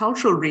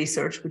 cross-cultural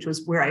research, which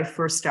was where I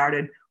first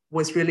started,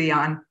 was really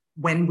on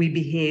when we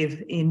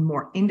behave in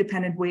more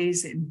independent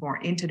ways, in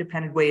more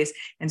interdependent ways.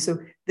 And so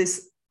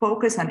this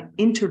focus on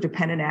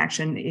interdependent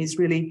action is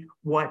really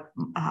what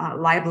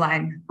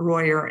Leiblein,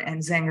 Royer,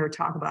 and Zenger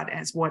talk about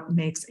as what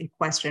makes a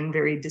question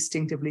very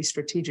distinctively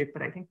strategic.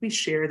 But I think we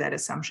share that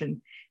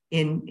assumption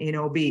in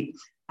OB.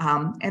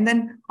 And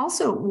then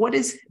also, what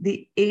is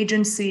the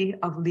agency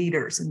of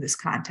leaders in this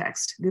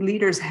context? Do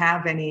leaders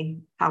have any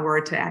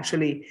power to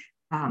actually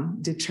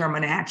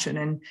determine action?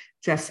 And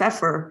Jeff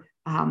Pfeffer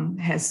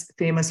has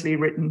famously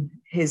written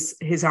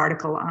his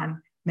article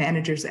on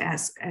managers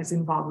as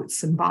involved with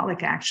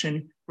symbolic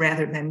action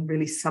rather than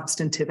really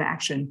substantive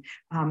action,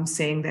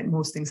 saying that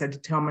most things are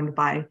determined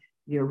by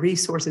your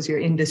resources, your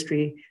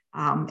industry,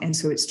 and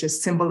so it's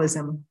just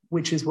symbolism,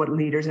 which is what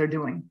leaders are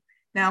doing.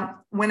 Now,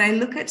 when I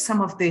look at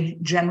some of the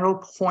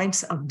general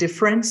points of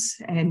difference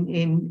and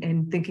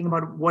in thinking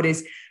about what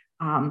is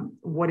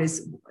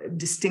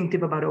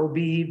distinctive about OB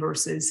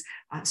versus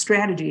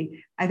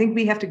strategy, I think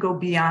we have to go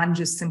beyond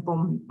just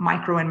simple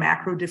micro and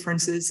macro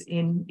differences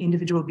in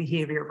individual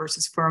behavior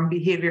versus firm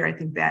behavior. I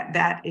think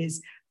that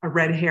is a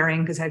red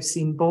herring because I've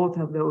seen both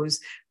of those.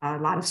 A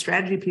lot of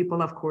strategy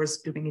people, of course,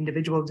 doing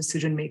individual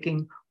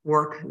decision-making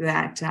work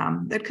that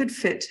could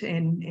fit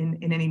in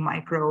any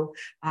micro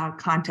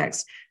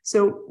context.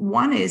 So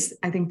one is,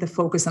 I think, the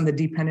focus on the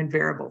dependent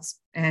variables.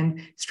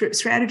 And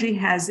strategy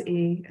has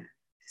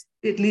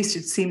at least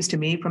it seems to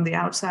me from the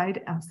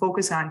outside,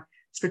 focus on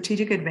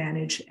strategic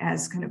advantage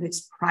as kind of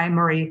its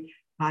primary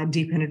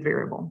dependent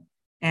variable.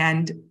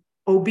 And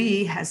OB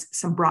has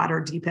some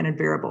broader dependent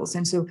variables.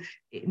 And so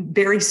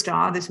Barry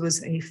Staw, this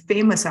was a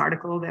famous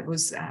article that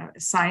was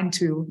assigned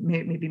to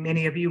maybe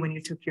many of you when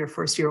you took your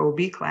first year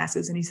OB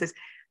classes. And he says,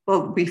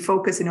 well, we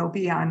focus in OB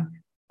on,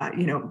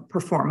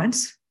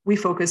 performance. We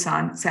focus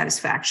on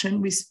satisfaction,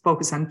 we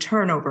focus on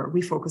turnover,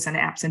 we focus on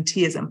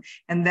absenteeism.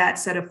 And that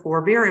set of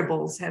 4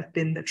 variables have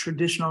been the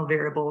traditional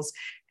variables.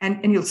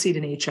 And you'll see it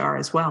in HR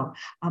as well.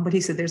 But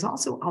he said there's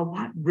also a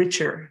lot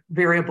richer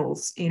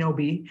variables in OB.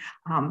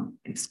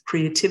 It's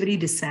creativity,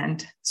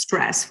 dissent,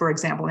 stress, for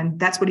example. And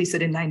that's what he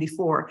said in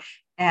 94.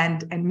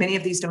 And many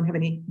of these don't have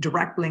any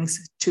direct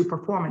links to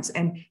performance.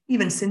 And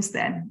even since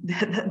then,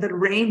 the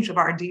range of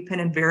our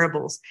dependent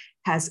variables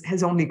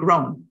has only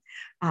grown.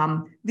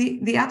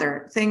 The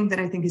other thing that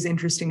I think is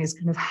interesting is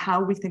kind of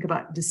how we think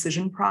about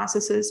decision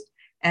processes.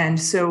 And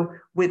so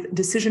with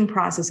decision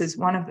processes,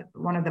 one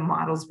of the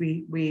models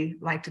we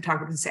like to talk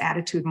about is this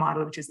attitude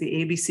model, which is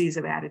the ABCs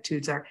of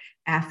attitudes are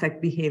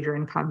affect, behavior,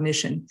 and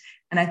cognition.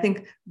 And I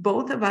think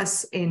both of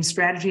us in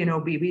strategy and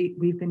OB,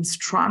 we've been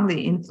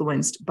strongly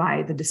influenced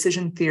by the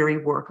decision theory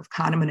work of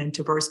Kahneman and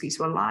Tversky.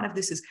 So a lot of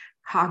this is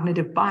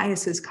cognitive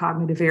biases,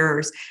 cognitive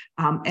errors.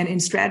 And in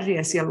strategy,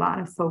 I see a lot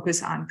of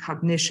focus on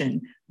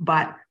cognition,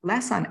 but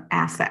less on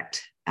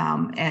affect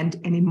and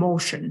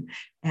emotion.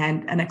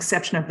 And an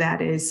exception of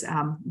that is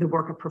the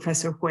work of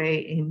Professor Hui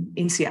in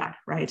INSEAD,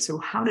 right? So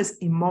how does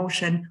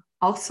emotion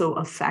also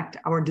affect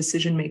our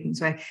decision-making?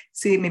 So I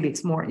see maybe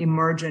it's more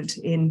emergent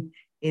in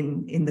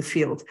the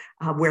field,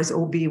 whereas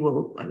OB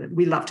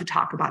we love to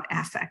talk about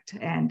affect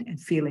and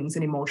feelings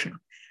and emotion.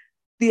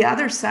 The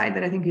other side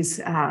that I think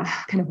is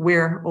kind of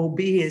where OB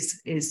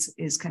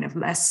is kind of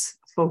less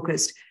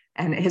focused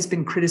and has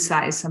been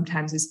criticized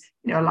sometimes is,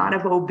 a lot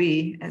of OB,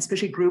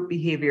 especially group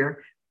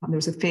behavior. There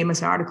was a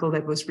famous article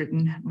that was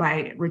written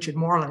by Richard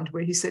Moreland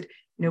where he said,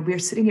 we're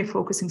sitting here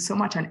focusing so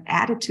much on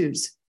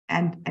attitudes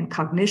and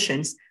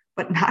cognitions,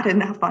 but not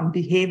enough on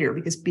behavior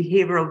because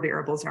behavioral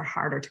variables are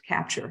harder to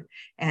capture.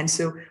 And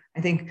so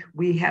I think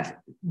we have,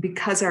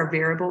 because our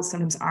variables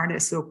sometimes aren't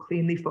as so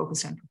cleanly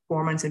focused on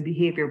performance and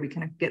behavior, we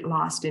kind of get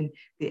lost in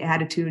the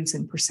attitudes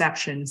and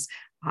perceptions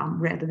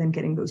rather than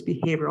getting those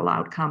behavioral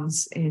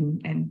outcomes.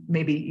 And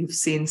maybe you've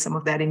seen some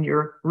of that in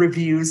your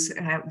reviews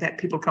that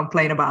people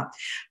complain about.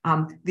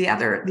 The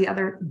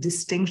other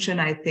distinction,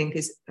 I think,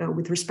 is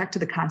with respect to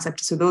the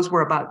concept. So those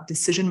were about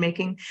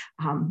decision-making.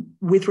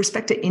 With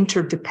respect to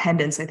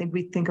interdependence, I think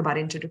we think about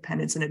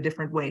interdependence in a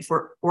different way.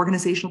 For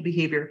organizational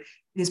behavior,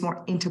 it is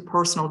more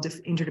interpersonal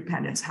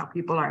interdependence, how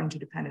people are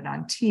interdependent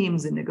on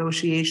teams and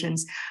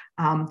negotiations.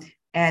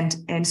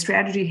 And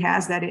strategy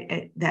has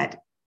that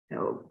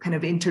kind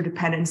of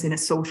interdependence in a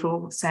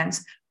social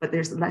sense, but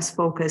there's less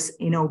focus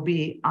in OB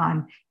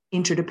on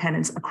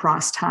interdependence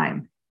across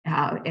time.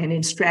 And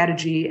in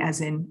strategy,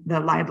 as in the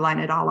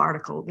Leiblein et al.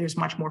 Article, there's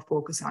much more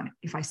focus on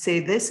if I say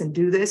this and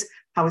do this,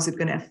 how is it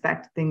going to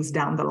affect things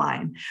down the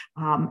line?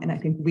 And I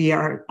think we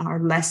are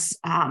less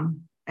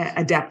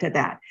adept at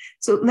that.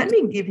 So let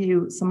me give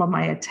you some of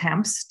my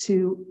attempts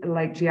to,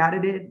 like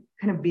Giada did,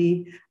 kind of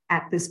be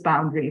at this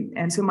boundary.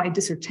 And so my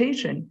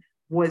dissertation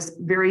was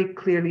very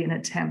clearly an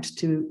attempt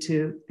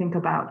to think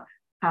about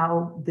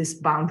how this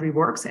boundary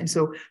works. And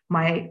so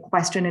my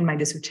question in my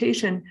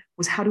dissertation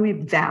was, how do we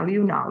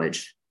value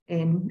knowledge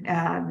in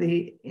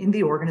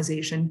the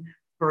organization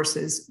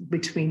versus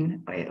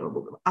between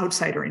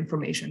outsider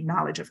information,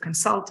 knowledge of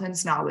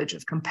consultants, knowledge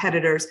of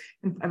competitors.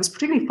 And I was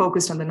particularly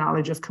focused on the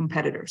knowledge of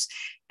competitors.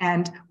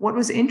 And what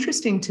was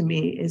interesting to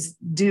me is,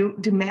 do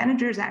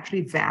managers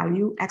actually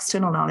value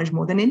external knowledge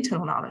more than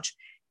internal knowledge?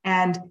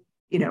 And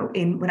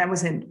when I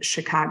was in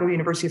Chicago,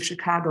 University of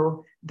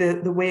Chicago,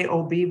 the way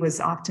OB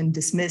was often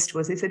dismissed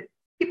was, they said,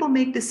 people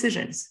make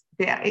decisions.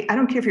 I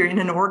don't care if you're in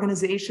an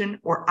organization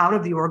or out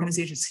of the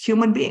organization, it's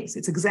human beings.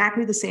 It's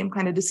exactly the same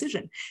kind of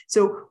decision.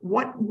 So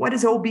what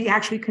is OB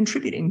actually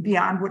contributing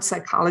beyond what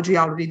psychology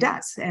already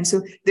does? And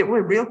so there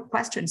were real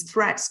questions,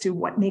 threats to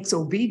what makes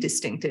OB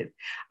distinctive.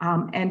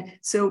 And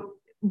so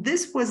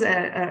this was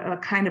a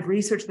kind of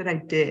research that I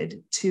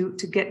did to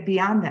get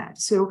beyond that.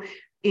 So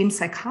in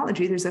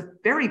psychology, there's a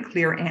very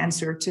clear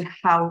answer to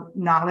how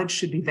knowledge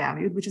should be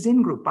valued, which is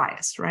in-group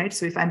bias, right?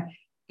 So if I'm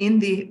in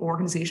the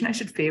organization, I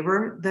should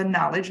favor the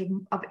knowledge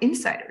of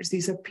insiders.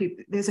 These are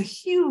people, there's a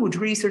huge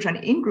research on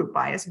in-group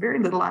bias, very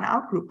little on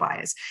out-group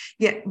bias.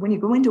 Yet when you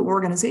go into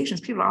organizations,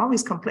 people are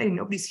always complaining,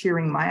 nobody's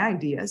hearing my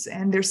ideas.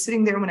 And they're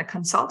sitting there when a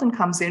consultant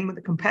comes in, when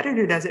the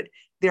competitor does it,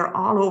 they're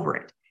all over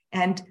it.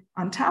 And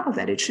on top of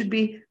that, it should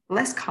be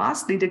less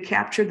costly to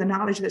capture the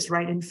knowledge that's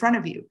right in front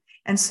of you.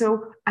 And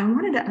so I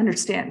wanted to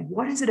understand,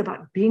 what is it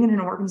about being in an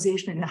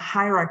organization in a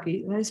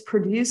hierarchy that is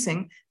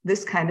producing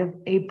this kind of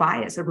a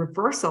bias, a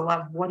reversal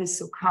of what is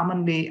so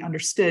commonly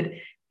understood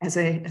as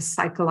a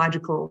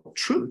psychological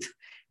truth?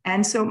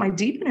 And so my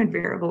deepened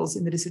variables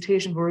in the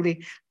dissertation were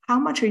really, how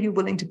much are you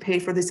willing to pay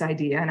for this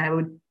idea? And I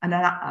would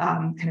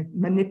kind of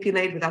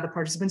manipulate without the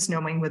participants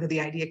knowing whether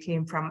the idea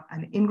came from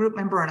an in-group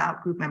member or an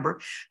out-group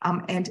member.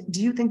 And do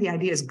you think the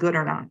idea is good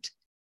or not?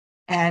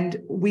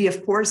 And we,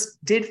 of course,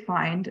 did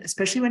find,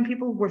 especially when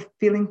people were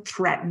feeling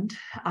threatened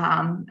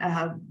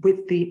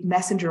with the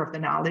messenger of the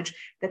knowledge,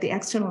 that the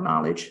external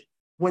knowledge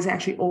was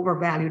actually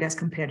overvalued as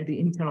compared to the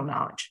internal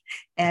knowledge.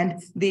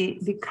 And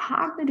the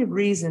cognitive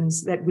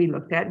reasons that we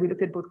looked at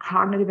both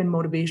cognitive and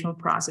motivational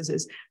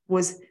processes,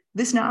 was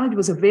this knowledge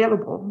was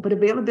available, but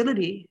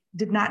availability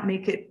did not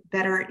make it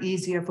better,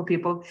 easier for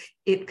people.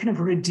 It kind of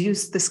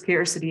reduced the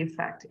scarcity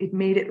effect. It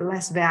made it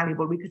less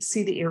valuable. We could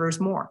see the errors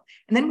more.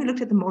 And then we looked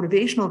at the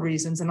motivational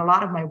reasons, and a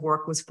lot of my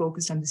work was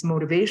focused on this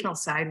motivational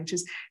side, which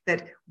is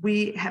that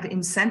we have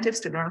incentives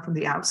to learn from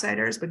the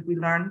outsiders, but we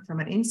learn from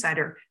an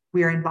insider.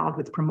 We are involved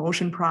with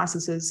promotion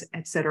processes,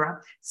 et cetera,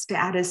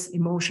 status,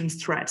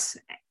 emotions, threats.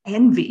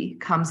 Envy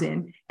comes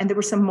in, and there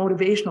were some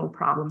motivational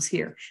problems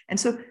here. And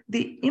so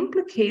the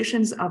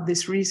implications of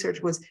this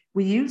research was,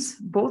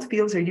 both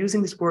fields are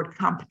using this word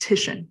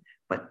competition,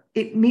 but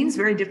it means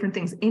very different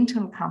things.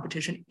 Internal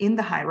competition in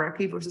the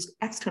hierarchy versus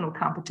external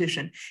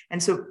competition.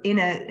 And so in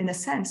a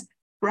sense,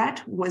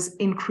 threat was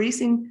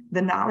increasing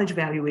the knowledge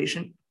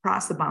valuation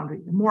across the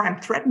boundary. The more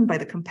I'm threatened by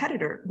the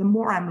competitor, the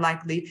more I'm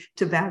likely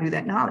to value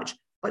that knowledge,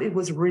 but it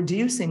was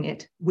reducing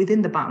it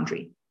within the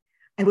boundary.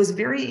 I was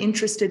very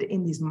interested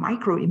in these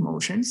micro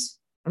emotions,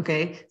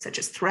 such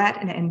as threat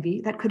and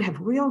envy, that could have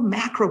real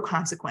macro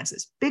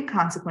consequences, big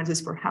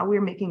consequences for how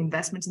we're making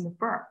investments in the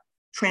firm,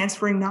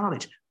 transferring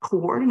knowledge,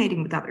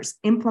 coordinating with others,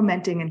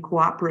 implementing and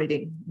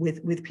cooperating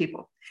with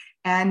people.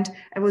 And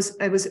I was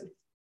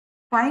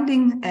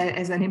finding,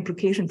 as an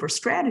implication for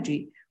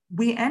strategy,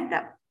 we end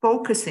up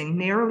focusing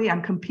narrowly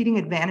on competing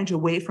advantage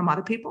away from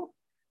other people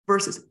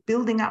versus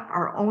building up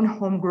our own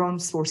homegrown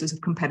sources of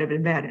competitive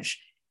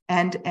advantage.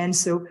 And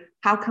so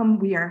how come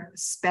we are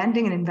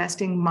spending and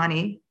investing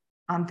money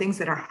on things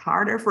that are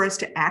harder for us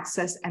to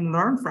access and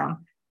learn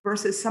from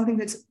versus something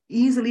that's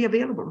easily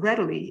available,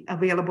 readily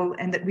available,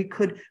 and that we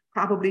could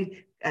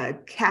probably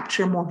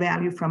capture more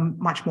value from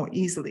much more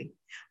easily.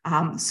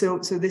 So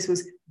this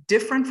was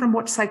different from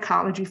what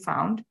psychology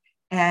found.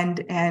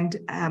 And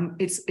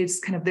it's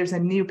kind of, there's a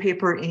new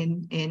paper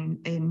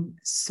in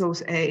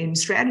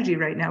strategy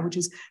right now, which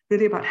is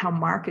really about how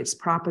markets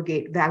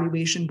propagate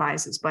valuation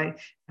biases by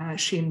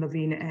Sheen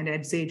Levine and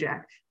Ed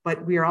Zajac.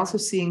 But we are also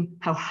seeing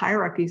how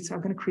hierarchies are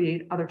going to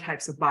create other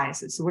types of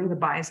biases. So what are the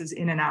biases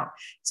in and out?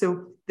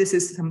 So this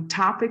is some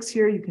topics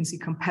here. You can see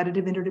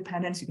competitive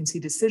interdependence. You can see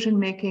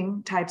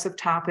decision-making types of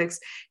topics.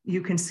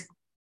 You can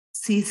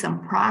see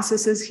some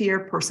processes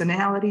here,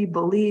 personality,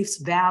 beliefs,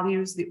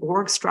 values, the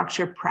org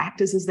structure,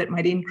 practices that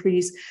might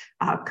increase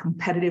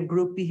competitive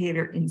group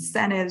behavior,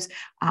 incentives,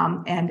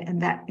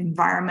 and that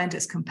environment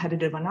is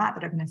competitive or not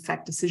that are going to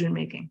affect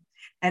decision-making.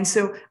 And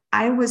so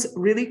I was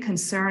really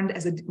concerned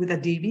with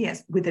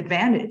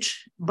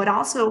advantage, but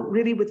also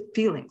really with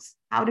feelings.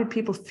 How did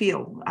people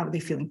feel? Are they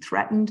feeling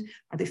threatened?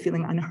 Are they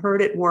feeling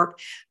unheard at work?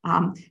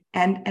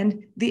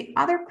 And the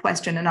other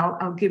question, and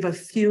I'll give a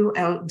few,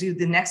 I'll do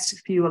the next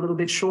few a little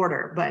bit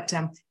shorter, but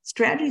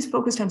strategy is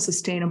focused on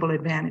sustainable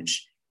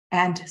advantage.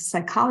 And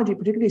psychology,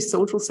 particularly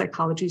social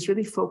psychology, is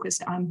really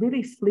focused on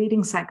really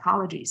fleeting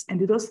psychologies. And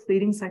do those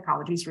fleeting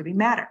psychologies really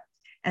matter?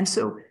 And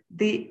so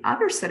the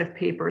other set of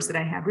papers that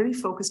I have really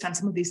focused on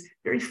some of these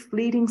very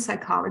fleeting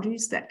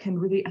psychologies that can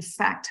really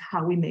affect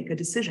how we make a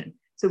decision.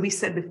 So we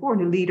said before,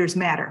 do leaders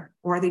matter,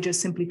 or are they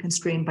just simply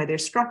constrained by their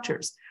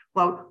structures?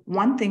 Well,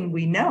 one thing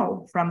we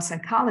know from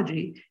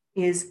psychology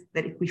is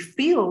that if we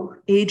feel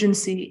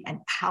agency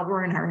and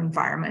power in our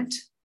environment,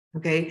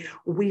 okay,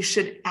 we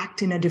should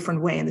act in a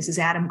different way. And this is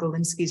Adam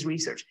Galinsky's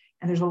research.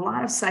 And there's a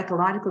lot of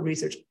psychological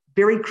research,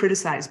 very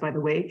criticized, by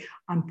the way,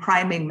 on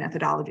priming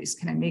methodologies.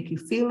 Can I make you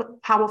feel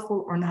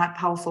powerful or not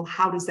powerful?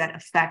 How does that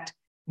affect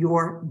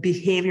your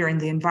behavior in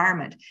the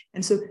environment?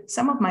 And so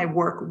some of my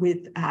work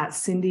with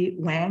Cindy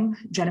Wang,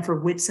 Jennifer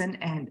Whitson,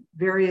 and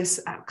various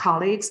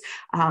colleagues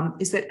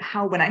is that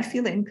how when I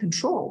feel in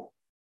control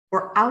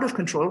or out of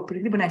control,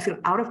 particularly when I feel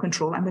out of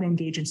control, I'm going to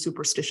engage in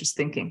superstitious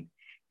thinking.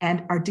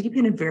 And our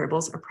dependent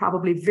variables are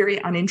probably very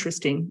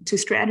uninteresting to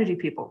strategy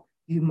people.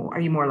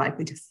 Are you more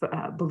likely to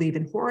believe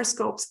in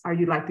horoscopes? Are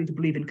you likely to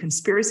believe in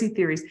conspiracy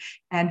theories?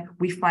 And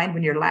we find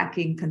when you're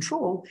lacking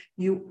control,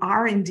 you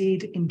are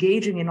indeed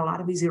engaging in a lot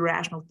of these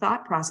irrational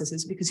thought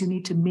processes because you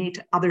need to meet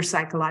other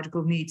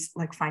psychological needs,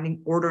 like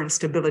finding order and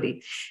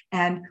stability.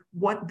 And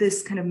what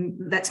this kind of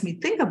lets me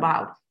think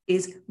about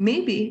is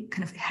maybe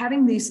kind of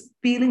having these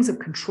feelings of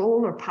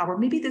control or power,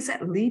 maybe does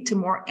that lead to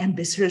more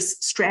ambitious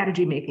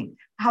strategy making?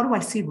 How do I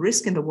see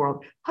risk in the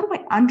world? How do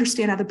I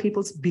understand other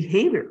people's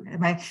behavior?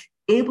 Am I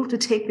able to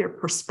take their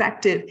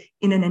perspective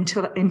in an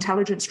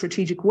intelligent,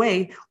 strategic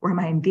way, or am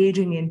I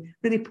engaging in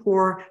really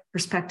poor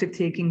perspective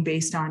taking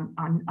based on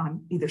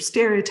either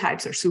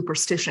stereotypes or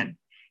superstition?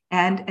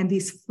 And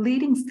these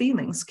fleeting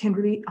feelings can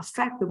really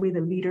affect the way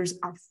the leaders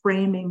are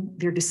framing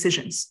their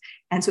decisions.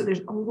 And so there's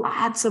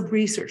lots of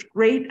research,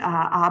 great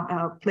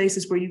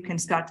places where you can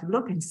start to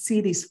look and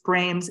see these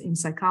frames in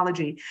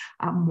psychology.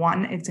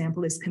 One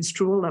example is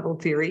construal level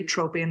theory,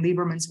 Trope and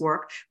Lieberman's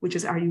work, which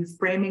is, are you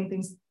framing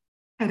things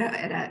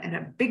at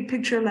a big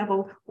picture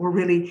level or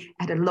really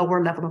at a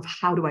lower level of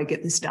how do I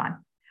get this done?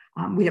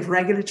 We have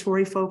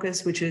regulatory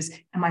focus, which is,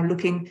 am I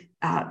looking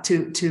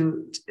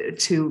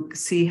to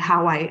see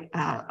how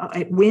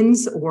I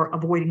wins or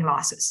avoiding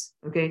losses?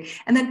 Okay,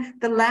 and then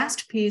the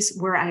last piece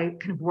where I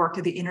kind of worked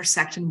at the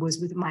intersection was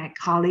with my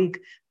colleague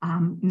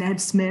Ned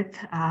Smith,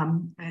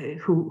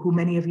 who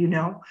many of you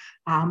know.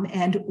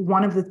 And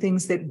one of the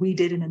things that we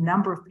did in a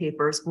number of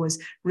papers was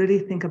really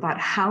think about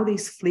how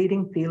these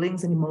fleeting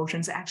feelings and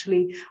emotions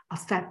actually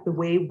affect the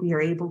way we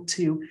are able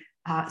to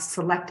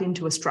select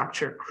into a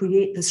structure,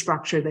 create the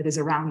structure that is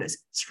around us.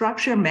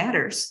 Structure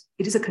matters.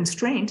 It is a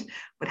constraint,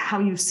 but how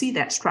you see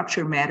that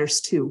structure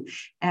matters too.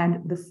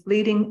 And the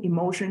fleeting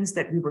emotions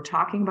that we were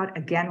talking about,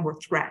 again, were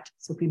threat.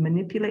 So if we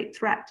manipulate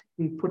threat,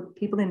 we put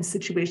people in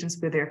situations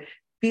where they're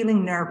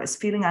feeling nervous,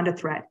 feeling under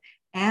threat,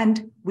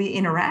 and we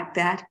interact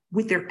that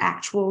with their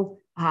actual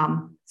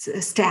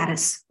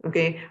status,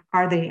 okay?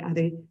 Are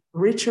they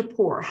rich or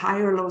poor,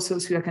 high or low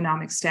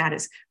socioeconomic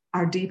status?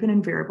 Our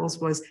dependent variables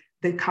was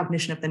the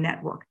cognition of the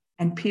network,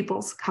 and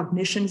people's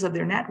cognitions of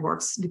their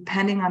networks,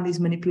 depending on these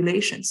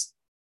manipulations,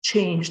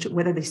 changed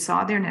whether they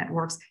saw their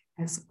networks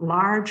as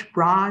large,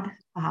 broad,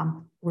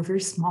 or very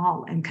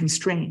small and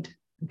constrained.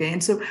 Okay,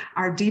 and so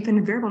our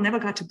dependent variable never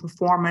got to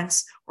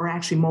performance or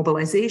actually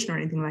mobilization or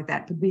anything like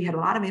that, but we had a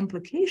lot of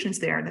implications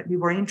there that we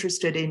were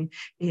interested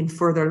in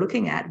further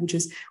looking at, which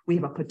is we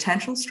have a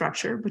potential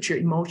structure, but your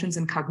emotions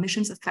and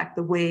cognitions affect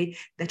the way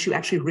that you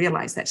actually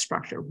realize that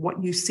structure,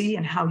 what you see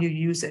and how you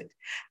use it,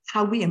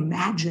 how we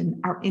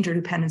imagine our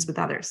interdependence with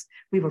others.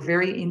 We were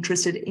very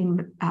interested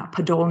in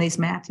Podolny's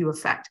Matthew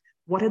effect.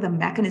 What are the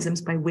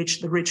mechanisms by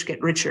which the rich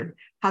get richer?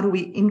 How do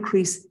we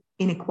increase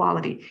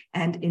inequality?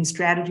 And in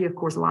strategy, of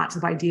course, lots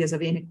of ideas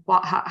of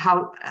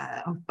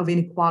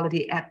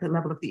inequality at the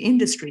level of the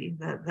industry,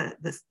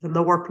 the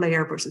lower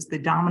player versus the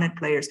dominant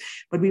players.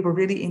 But we were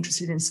really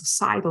interested in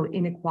societal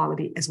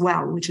inequality as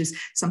well, which is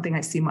something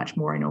I see much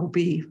more in OB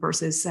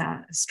versus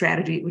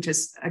strategy, which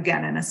is,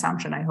 again, an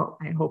assumption I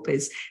hope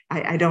is,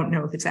 I don't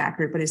know if it's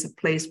accurate, but it's a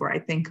place where I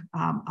think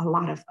a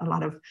lot of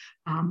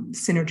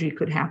synergy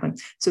could happen.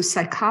 So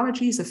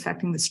psychology is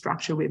affecting the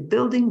structure we're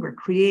building, we're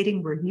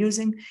creating, we're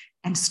using.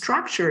 And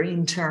structure,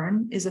 in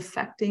turn, is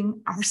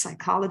affecting our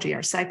psychology,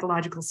 our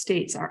psychological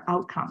states, our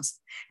outcomes.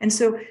 And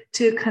so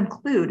to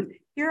conclude,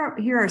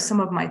 here are some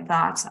of my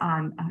thoughts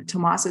on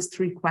Tomas's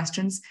 3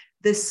 questions.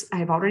 This,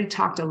 I've already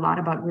talked a lot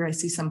about where I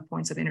see some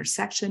points of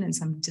intersection and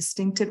some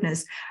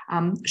distinctiveness.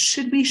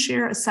 Should we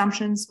share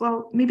assumptions?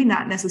 Well, maybe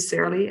not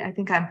necessarily. I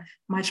think I'm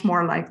much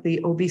more like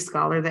the OB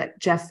scholar that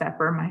Jeff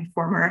Pfeffer, my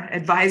former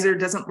advisor,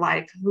 doesn't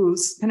like,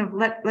 who's kind of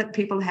let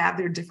people have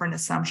their different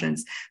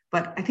assumptions.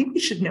 But I think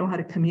we should know how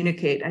to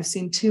communicate. I've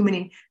seen too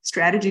many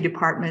strategy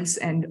departments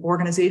and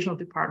organizational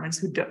departments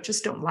who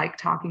just don't like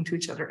talking to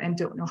each other and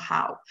don't know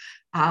how.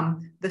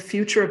 The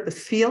future of the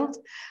field,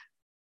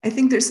 I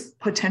think there's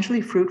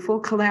potentially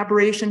fruitful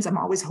collaborations. I'm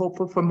always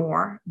hopeful for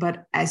more,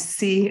 but I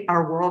see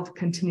our world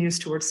continues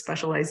towards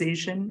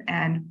specialization,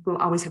 and we'll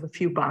always have a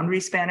few boundary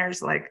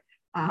spanners, like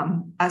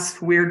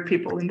us weird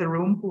people in the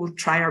room who will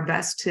try our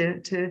best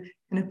to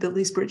kind of build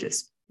these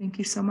bridges. Thank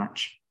you so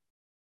much.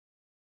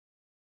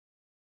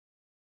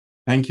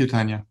 Thank you,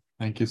 Tanya.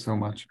 Thank you so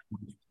much.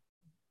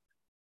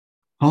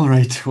 All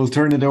right, we'll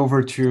turn it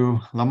over to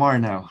Lamar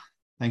now.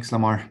 Thanks,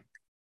 Lamar.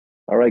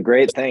 All right,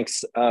 great,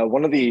 thanks.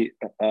 One of the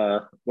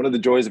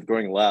joys of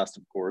going last,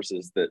 of course,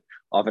 is that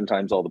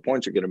oftentimes all the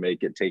points you're going to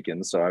get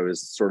taken. So I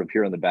was sort of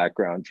here in the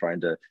background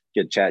trying to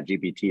get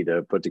ChatGPT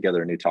to put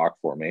together a new talk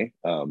for me.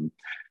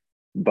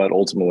 But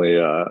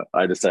ultimately,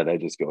 I decided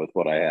I'd just go with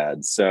what I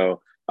had.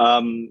 So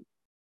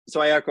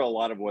I echo a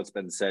lot of what's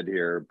been said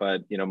here.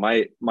 But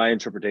my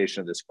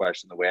interpretation of this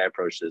question, the way I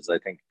approached it, is I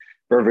think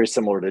very, very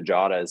similar to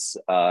Giada's.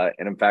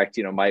 And in fact,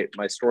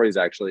 my story is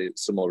actually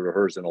similar to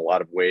hers in a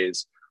lot of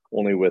ways,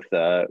 only with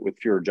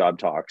fewer job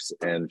talks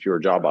and fewer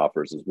job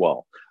offers as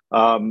well.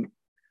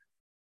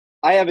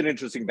 I have an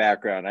interesting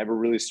background. I have a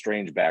really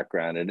strange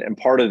background. And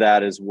part of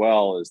that as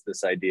well is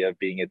this idea of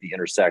being at the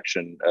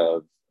intersection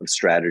of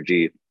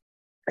strategy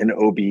and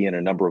OB and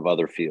a number of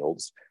other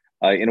fields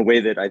in a way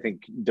that I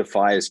think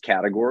defies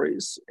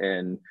categories.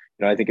 And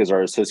I think as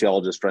our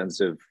sociologist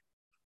friends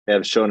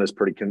have shown us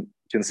pretty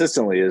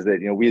consistently is that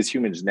we as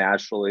humans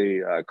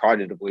naturally,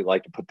 cognitively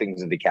like to put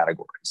things into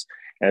categories.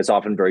 And it's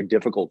often very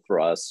difficult for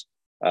us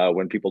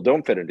when people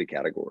don't fit into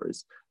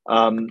categories.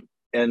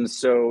 And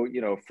so,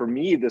 for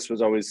me, this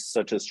was always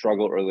such a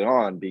struggle early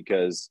on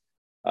because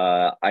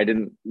I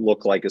didn't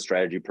look like a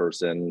strategy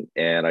person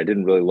and I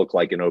didn't really look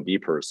like an OB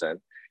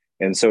person.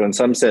 And so in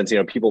some sense,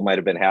 people might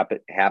have been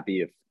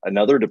happy if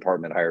another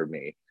department hired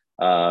me,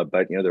 but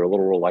they're a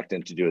little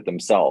reluctant to do it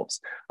themselves.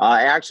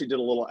 I actually did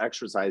a little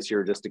exercise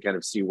here just to kind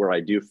of see where I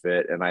do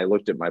fit. And I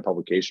looked at my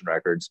publication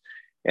records.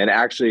 And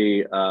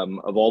actually,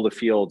 of all the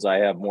fields, I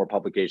have more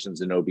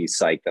publications in OB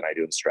Psych than I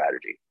do in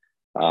strategy.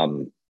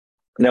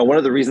 Now, one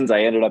of the reasons I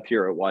ended up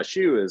here at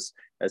WashU is,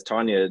 as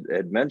Tanya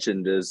had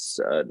mentioned, is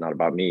not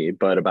about me,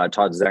 but about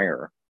Todd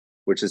Zenger,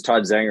 which is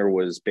Todd Zenger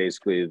was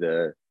basically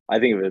I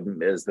think of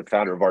him as the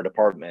founder of our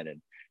department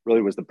and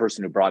really was the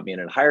person who brought me in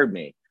and hired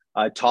me.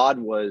 Todd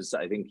was,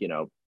 I think,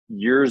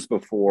 years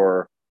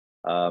before,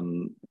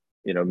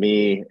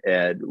 me,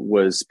 Ed,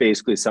 was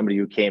basically somebody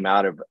who came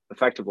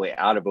effectively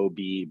out of OB,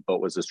 but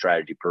was a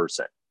strategy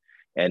person.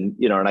 And,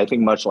 and I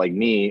think much like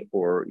me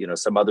or,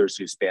 some others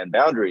who span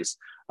boundaries,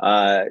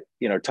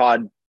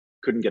 Todd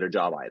couldn't get a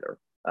job either.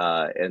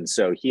 And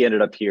so he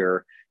ended up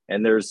here.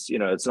 And there's,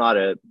 it's not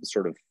a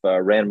sort of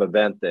random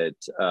event that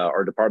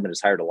our department has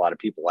hired a lot of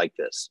people like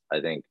this, I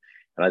think.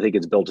 And I think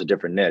it's built a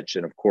different niche.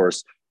 And of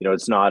course,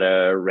 it's not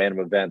a random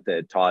event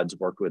that Todd's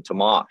worked with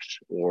Tomasz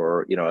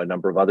or, a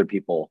number of other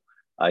people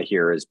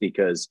here, is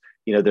because,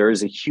 there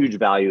is a huge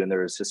value and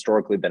there has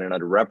historically been an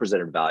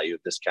underrepresented value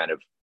of this kind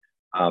of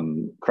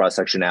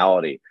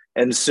cross-sectionality.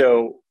 And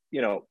so,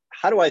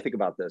 how do I think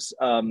about this?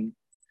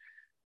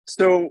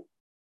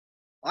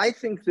 I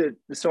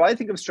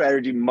think of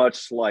strategy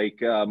much like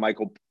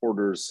Michael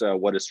Porter's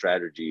 "What is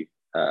Strategy"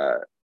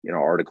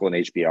 article in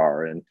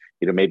HBR, and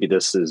maybe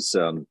this is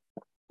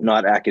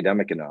not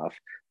academic enough.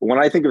 But when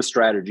I think of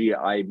strategy,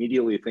 I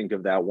immediately think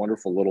of that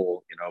wonderful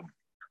little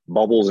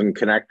bubbles and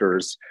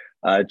connectors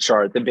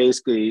chart that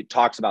basically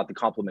talks about the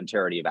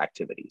complementarity of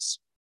activities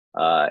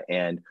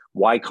and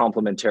why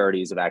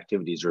complementarities of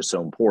activities are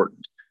so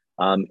important.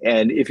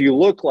 And if you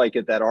look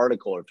at that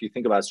article, or if you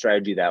think about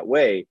strategy that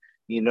way,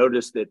 you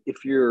notice that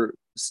if you're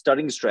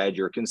studying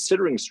strategy or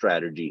considering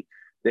strategy,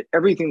 that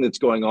everything that's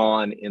going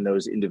on in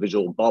those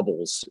individual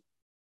bubbles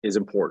is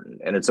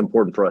important, and it's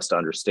important for us to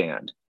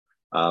understand.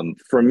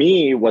 For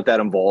me, what that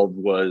involved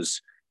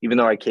was, even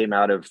though I came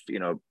out of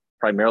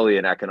primarily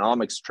an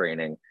economics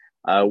training,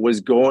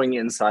 was going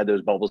inside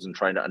those bubbles and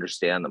trying to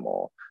understand them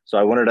all. So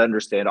I wanted to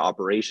understand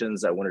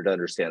operations, I wanted to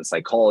understand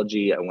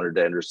psychology, I wanted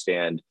to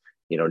understand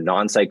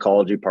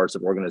non-psychology parts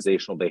of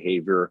organizational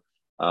behavior.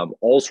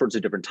 All sorts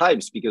of different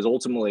types, because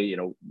ultimately,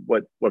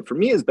 what for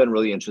me has been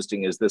really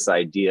interesting is this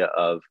idea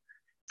of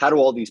how do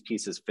all these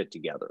pieces fit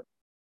together.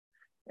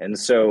 And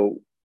so,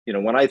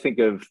 when I think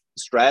of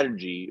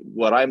strategy,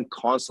 what I'm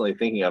constantly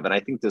thinking of, and I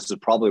think this is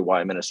probably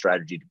why I'm in a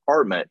strategy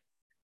department,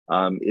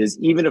 is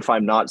even if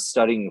I'm not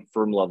studying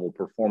firm level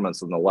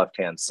performance on the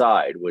left-hand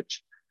side,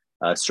 which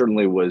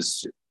certainly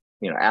was,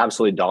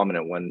 absolutely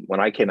dominant when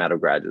I came out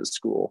of graduate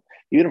school,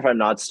 even if I'm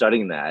not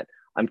studying that,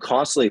 I'm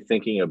constantly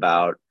thinking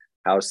about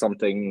how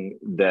something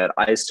that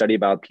I study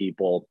about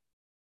people,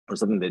 or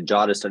something that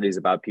Giada studies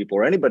about people,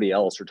 or anybody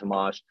else, or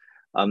Tomasz,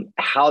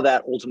 how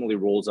that ultimately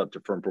rolls up to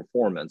firm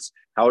performance,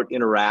 how it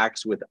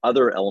interacts with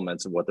other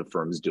elements of what the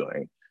firm's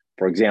doing.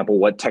 For example,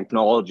 what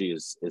technology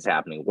is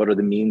happening, what are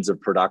the means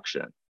of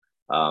production,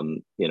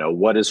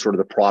 what is sort of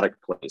the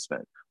product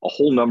placement, a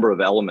whole number of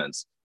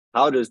elements.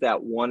 How does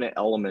that one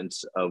element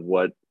of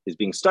what is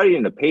being studied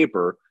in a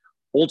paper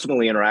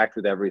ultimately interact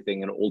with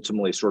everything and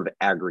ultimately sort of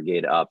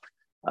aggregate up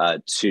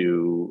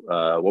to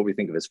what we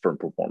think of as firm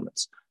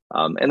performance.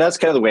 And that's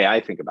kind of the way I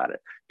think about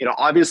it.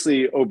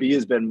 Obviously OB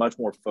has been much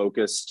more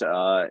focused,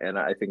 and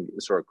I think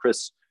sort of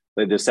Chris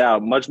laid this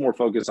out, much more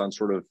focused on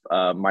sort of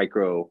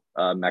micro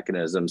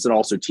mechanisms and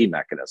also team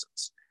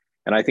mechanisms.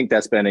 And I think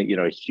that's been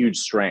a huge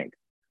strength.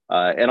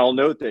 And I'll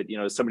note that,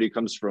 as somebody who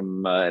comes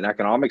from an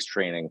economics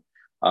training,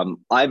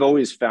 I've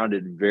always found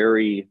it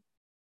very,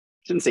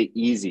 shouldn't say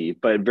easy,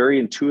 but very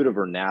intuitive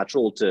or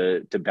natural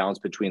to bounce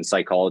between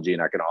psychology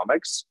and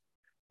economics.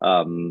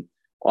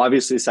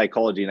 Obviously,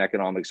 psychology and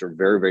economics are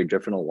very, very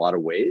different in a lot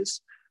of ways.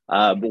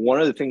 But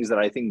one of the things that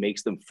I think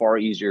makes them far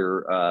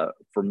easier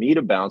for me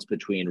to bounce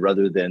between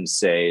rather than,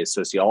 say,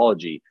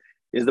 sociology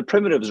is the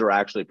primitives are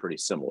actually pretty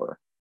similar,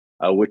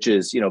 which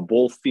is,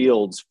 both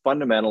fields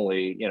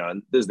fundamentally,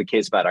 and this is the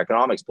case about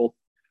economics,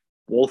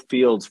 both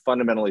fields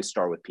fundamentally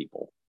start with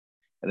people.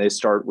 And they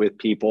start with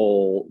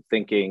people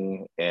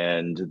thinking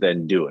and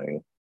then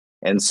doing.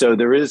 And so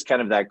there is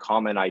kind of that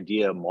common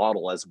idea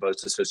model as opposed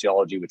to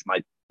sociology, which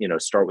might,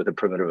 start with a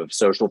primitive of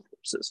social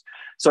forces.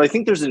 So I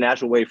think there's a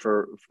natural way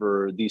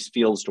for these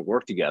fields to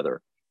work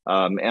together.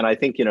 And I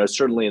think,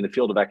 certainly in the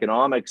field of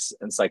economics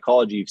and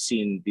psychology, you've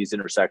seen these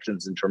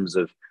intersections in terms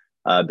of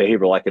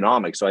behavioral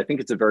economics. So I think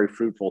it's a very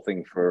fruitful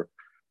thing for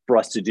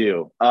us to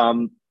do.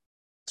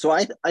 So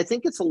I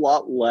think it's a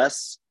lot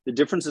less, the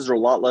differences are a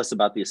lot less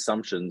about the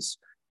assumptions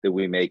that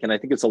we make. And I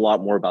think it's a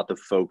lot more about the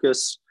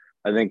focus.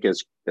 I think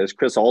as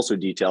Chris also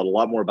detailed, a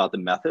lot more about the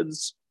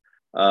methods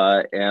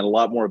and a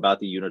lot more about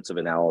the units of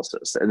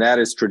analysis. And that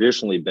has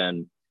traditionally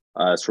been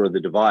sort of the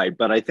divide.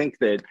 But I think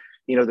that,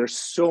 there's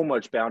so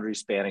much boundary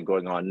spanning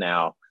going on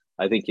now.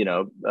 I think,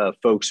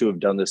 folks who have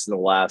done this in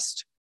the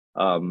last,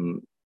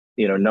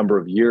 number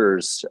of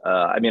years.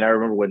 I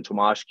remember when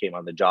Tomasz came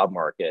on the job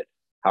market,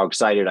 how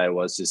excited I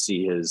was to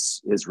see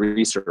his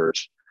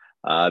research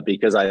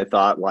because I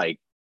thought,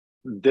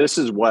 this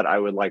is what I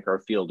would like our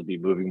field to be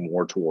moving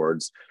more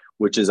towards,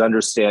 which is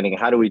understanding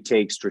how do we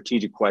take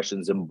strategic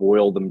questions and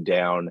boil them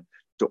down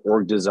to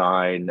org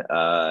design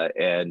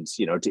and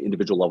to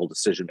individual level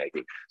decision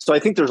making. So I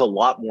think there's a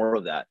lot more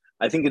of that.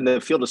 I think in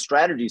the field of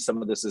strategy,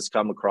 some of this has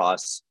come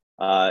across,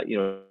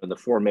 in the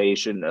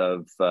formation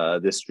of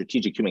this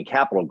strategic human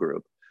capital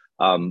group.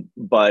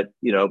 But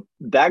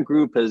that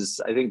group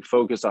has, I think,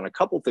 focused on a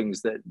couple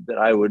things that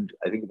I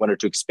think wanted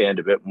to expand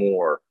a bit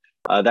more.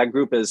 That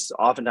group has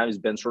oftentimes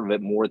been sort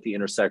of more at the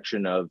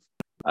intersection of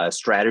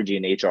strategy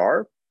and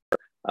HR,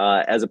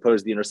 as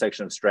opposed to the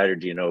intersection of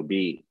strategy and OB.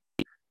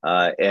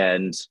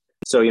 And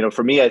so,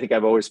 for me, I think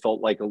I've always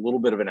felt like a little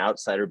bit of an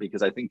outsider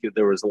because I think that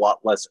there was a lot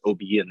less OB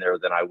in there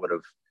than I would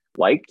have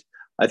liked.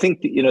 I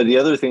think, the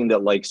other thing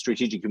that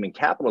strategic human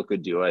capital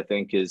could do, I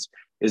think, is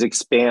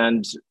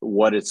expand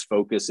what its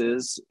focus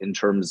is in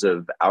terms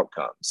of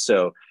outcomes.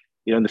 So,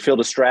 in the field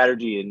of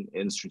strategy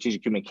and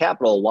strategic human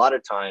capital, a lot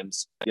of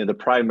times, the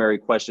primary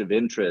question of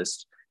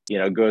interest,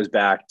 goes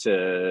back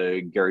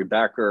to Gary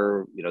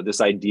Becker, this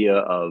idea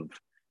of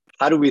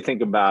how do we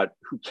think about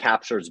who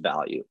captures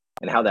value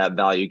and how that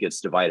value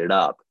gets divided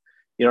up.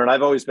 And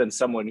I've always been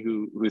someone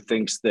who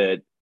thinks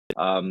that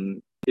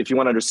if you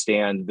want to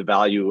understand the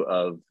value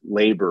of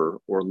labor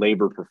or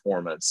labor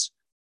performance,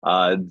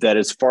 that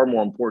it's far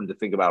more important to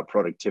think about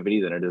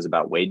productivity than it is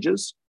about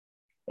wages.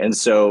 And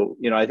so,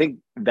 I think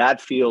that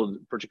field,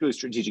 particularly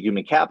strategic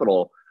human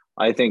capital,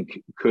 I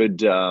think could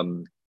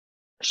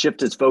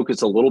shift its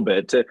focus a little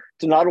bit to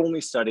not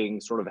only studying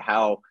sort of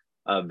how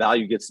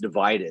value gets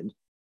divided,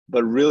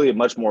 but really a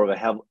much more of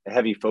a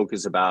heavy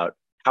focus about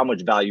how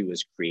much value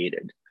is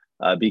created.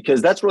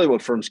 Because that's really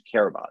what firms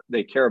care about.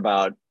 They care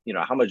about,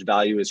 how much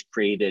value is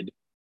created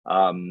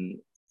rather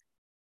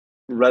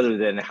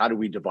than how do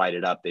we divide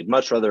it up. They'd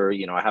much rather,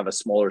 have a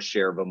smaller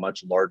share of a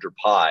much larger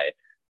pie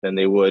than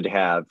they would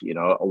have,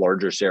 a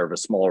larger share of a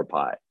smaller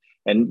pie.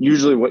 And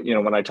usually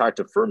when I talk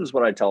to firms,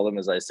 what I tell them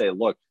is I say,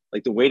 look,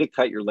 the way to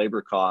cut your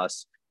labor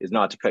costs is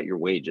not to cut your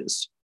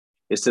wages.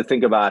 It's to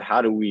think about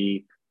how do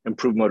we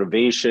improve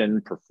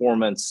motivation,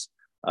 performance,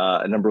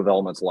 a number of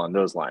elements along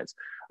those lines.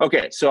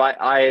 Okay, so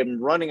I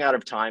am running out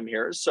of time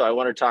here. So I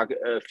want to talk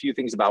a few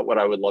things about what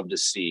I would love to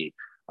see.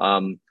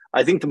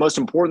 I think the most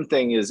important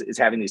thing is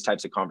having these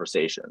types of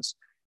conversations.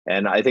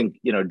 And I think,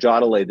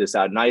 Giada laid this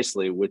out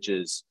nicely, which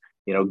is,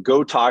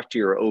 go talk to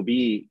your OB,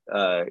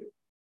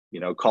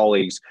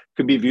 colleagues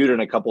could be viewed in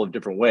a couple of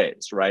different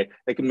ways, right?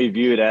 They can be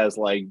viewed as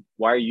why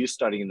are you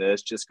studying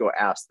this? Just go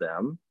ask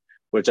them,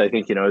 which I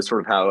think, is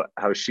sort of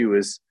how she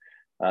was,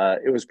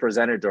 it was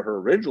presented to her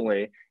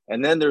originally.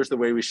 And then there's the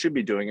way we should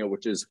be doing it,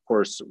 which is, of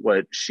course,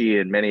 what she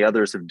and many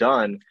others have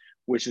done,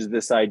 which is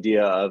this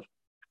idea of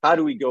how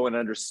do we go and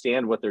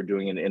understand what they're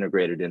doing and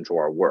integrate it into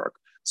our work?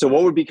 So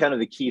what would be kind of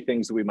the key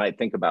things that we might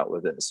think about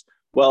with this?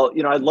 Well,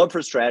 I'd love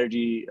for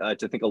strategy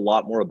to think a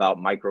lot more about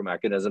micro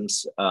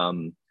mechanisms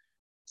to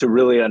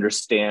really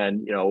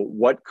understand,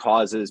 what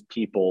causes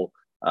people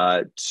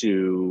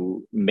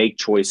to make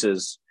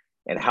choices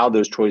and how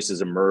those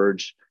choices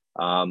emerge.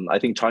 I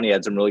think Tanya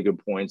had some really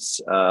good points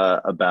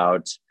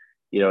about,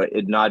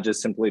 it not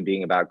just simply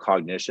being about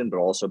cognition, but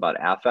also about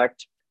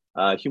affect.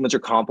 Humans are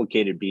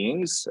complicated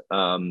beings.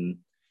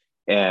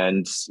 And,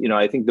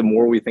 I think the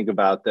more we think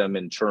about them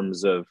in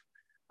terms of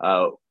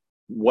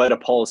what a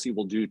policy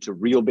will do to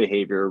real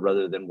behavior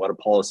rather than what a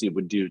policy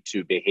would do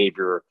to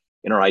behavior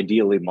in our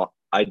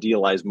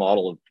idealized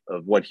model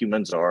of what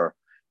humans are,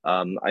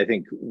 I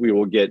think we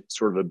will get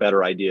sort of a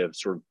better idea of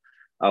sort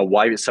of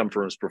why some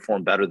firms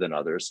perform better than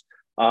others.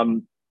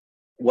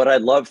 What I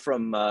love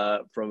from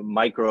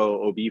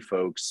micro OB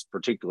folks,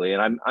 particularly,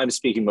 and I'm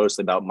speaking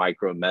mostly about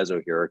micro and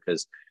meso here,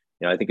 because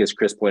I think as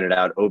Chris pointed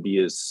out, OB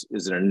is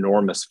an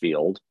enormous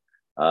field,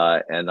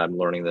 and I'm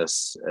learning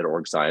this at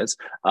Org Science.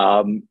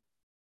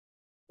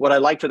 What I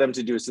like for them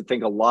to do is to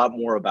think a lot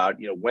more about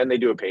when they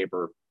do a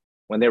paper,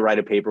 when they write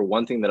a paper.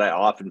 One thing that I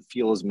often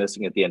feel is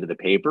missing at the end of the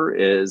paper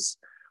is,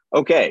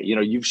 okay,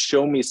 you've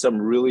shown me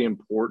some really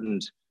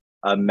important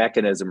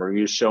mechanism, or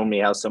you've shown me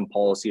how some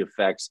policy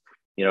affects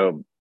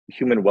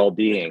human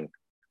well-being.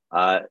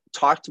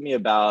 Talk to me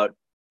about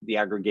the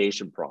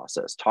aggregation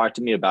process. Talk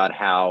to me about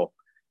how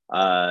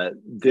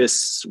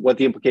what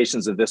the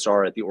implications of this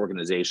are at the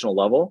organizational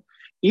level,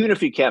 even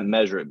if you can't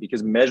measure it,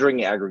 because measuring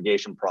the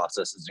aggregation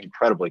process is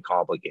incredibly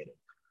complicated.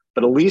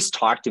 But at least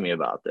talk to me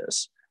about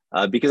this,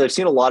 because I've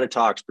seen a lot of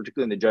talks,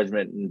 particularly in the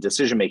judgment and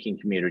decision-making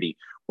community,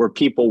 where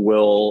people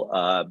will,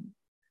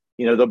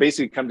 they'll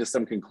basically come to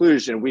some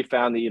conclusion. We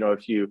found that,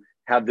 if you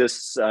have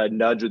this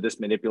nudge or this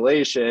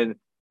manipulation,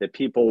 that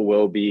people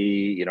will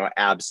be,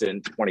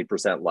 absent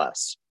 20%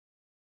 less.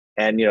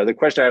 And, the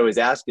question I always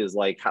ask is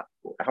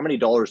how many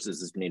dollars does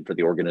this mean for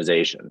the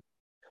organization?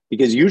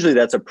 Because usually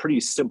that's a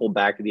pretty simple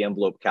back of the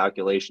envelope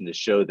calculation to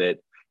show that,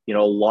 a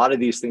lot of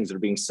these things that are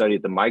being studied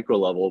at the micro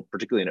level,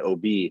 particularly in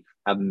OB,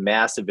 have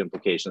massive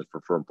implications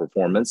for firm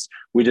performance.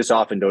 We just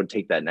often don't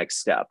take that next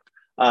step.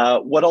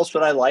 What else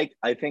would I like?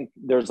 I think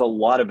there's a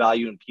lot of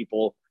value in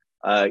people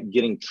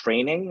getting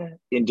training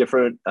in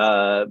different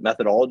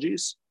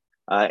methodologies.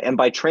 And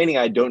by training,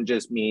 I don't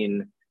just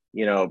mean,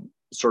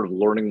 sort of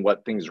learning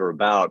what things are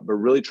about, but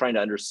really trying to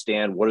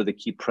understand what are the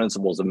key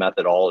principles of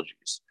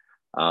methodologies.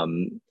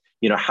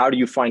 How do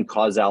you find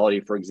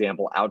causality, for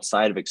example,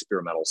 outside of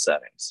experimental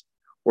settings?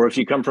 Or if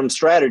you come from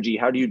strategy,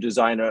 how do you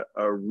design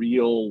a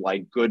real,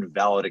 good,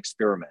 valid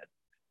experiment?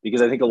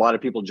 Because I think a lot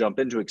of people jump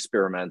into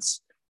experiments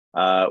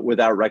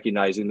without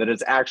recognizing that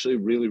it's actually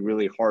really,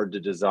 really hard to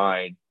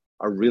design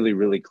a really,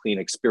 really clean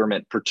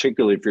experiment,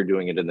 particularly if you're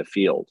doing it in the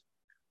field.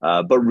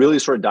 But really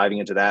sort of diving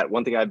into that,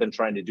 one thing I've been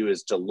trying to do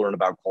is to learn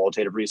about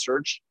qualitative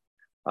research.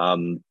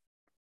 And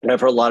I've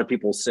heard a lot of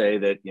people say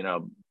that,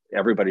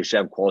 everybody should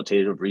have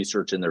qualitative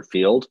research in their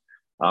field.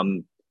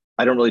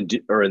 I don't really do,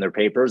 or in their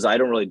papers. I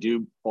don't really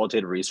do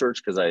qualitative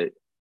research because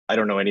I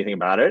don't know anything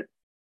about it,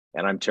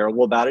 and I'm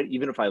terrible about it.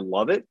 Even if I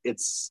love it,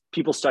 it's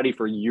people study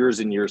for years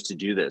and years to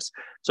do this.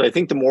 So I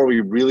think the more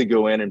we really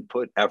go in and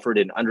put effort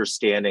in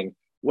understanding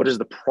what is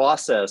the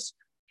process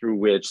through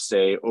which,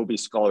 say, OB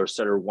scholars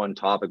study one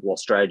topic while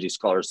strategy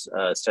scholars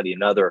study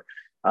another,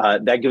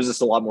 that gives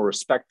us a lot more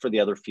respect for the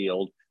other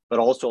field, but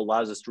also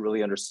allows us to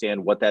really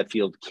understand what that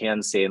field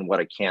can say and what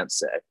it can't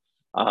say.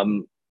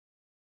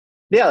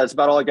 Yeah, that's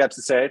about all I got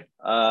to say.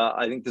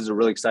 I think this is a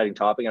really exciting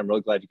topic. I'm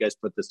really glad you guys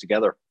put this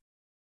together.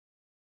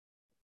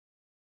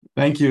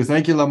 Thank you,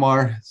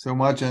 Lamar, so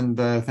much. And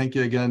thank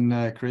you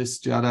again, Chris,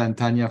 Giada, and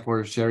Tanya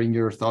for sharing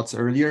your thoughts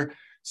earlier.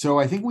 So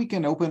I think we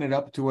can open it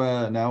up to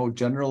a now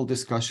general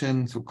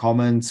discussion, so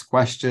comments,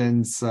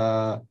 questions,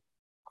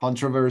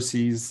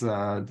 controversies,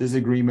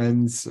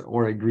 disagreements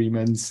or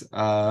agreements,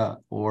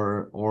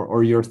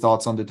 or your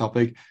thoughts on the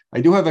topic.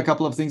 I do have a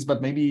couple of things,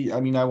 but maybe,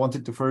 I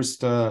wanted to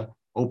first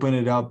open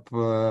it up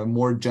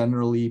more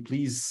generally.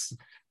 Please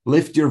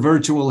lift your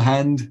virtual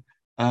hand,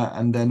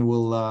 and then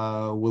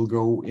we'll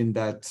go in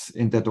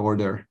that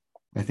order.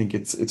 I think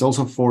it's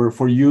also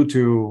for you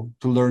to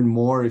learn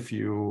more if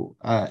you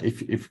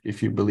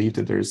believe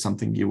that there is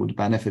something you would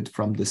benefit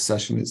from. This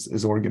session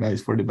is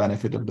organized for the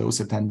benefit of those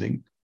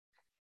attending.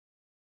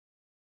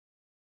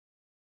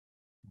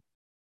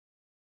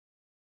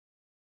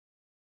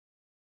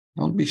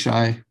 Don't be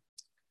shy.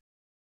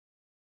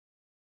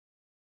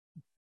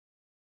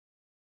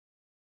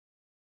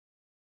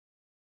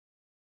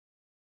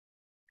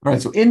 All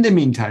right. So in the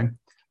meantime,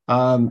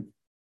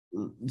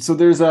 so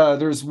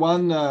there's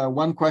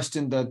one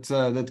question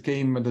that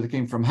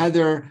came from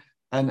Heather,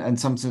 and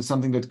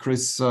something that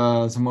Chris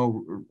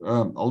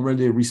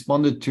already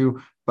responded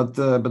to. But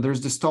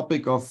there's this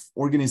topic of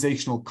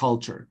organizational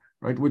culture,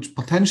 right? Which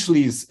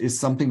potentially is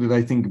something that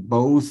I think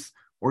both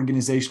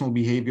organizational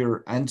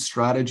behavior and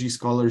strategy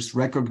scholars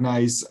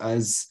recognize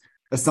as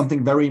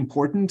something very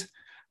important,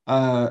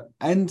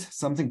 and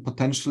something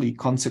potentially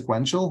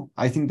consequential.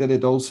 I think that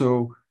it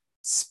also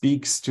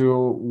speaks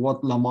to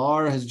what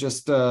Lamar has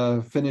just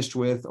finished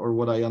with, or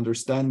what I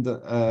understood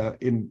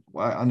in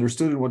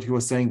what he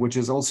was saying, which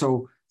is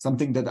also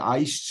something that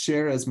I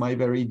share as my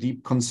very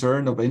deep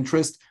concern of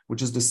interest,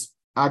 which is this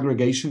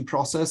aggregation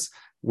process,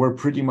 where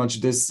pretty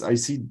much I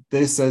see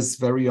this as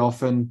very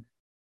often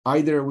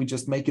either we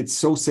just make it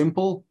so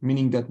simple,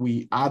 meaning that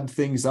we add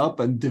things up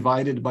and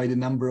divide it by the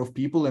number of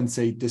people and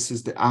say this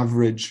is the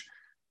average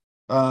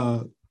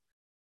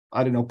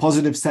I don't know,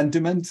 positive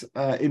sentiment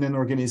in an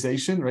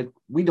organization, right?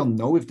 We don't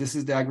know if this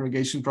is the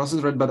aggregation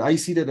process, right? But I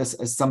see that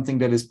as something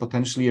that is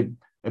potentially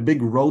a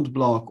big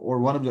roadblock or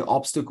one of the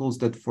obstacles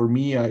that for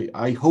me,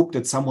 I hope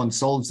that someone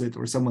solves it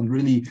or someone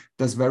really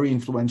does very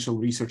influential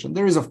research. And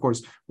there is, of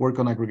course, work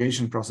on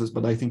aggregation process,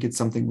 but I think it's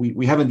something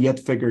we haven't yet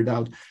figured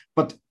out.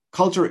 But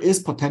culture is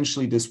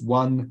potentially this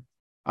one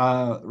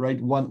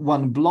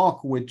one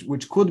block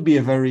which could be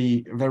a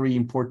very, very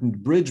important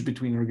bridge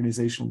between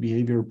organizational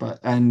behavior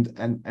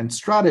and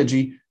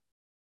strategy,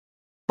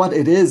 but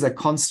it is a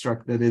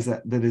construct that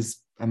is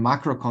a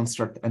macro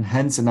construct and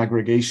hence an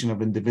aggregation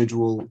of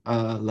individual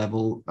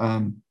level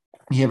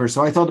behavior.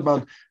 So I thought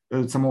about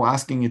someone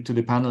asking it to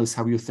the panelists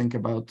how you think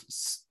about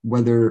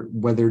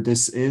whether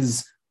this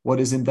is what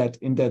is in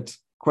that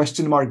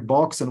question mark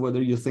box, and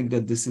whether you think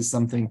that this is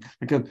something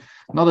like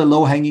not a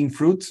low-hanging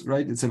fruit,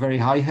 right? It's a very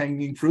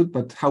high-hanging fruit,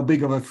 but how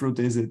big of a fruit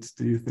is it,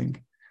 do you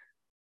think?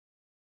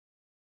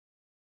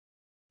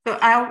 So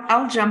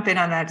I'll jump in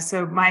on that.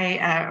 So my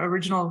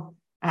original,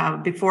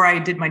 before I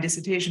did my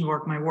dissertation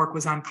work, my work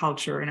was on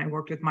culture, and I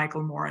worked with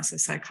Michael Morris, a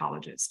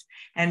psychologist.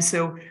 And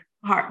so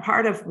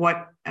part of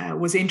what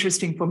was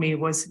interesting for me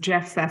was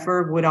Jeff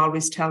Pfeffer would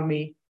always tell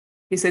me,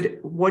 he said,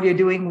 what you're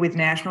doing with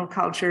national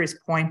culture is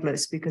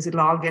pointless because it'll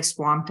all get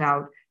swamped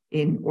out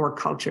in org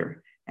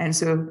culture. And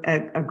so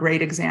a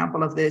great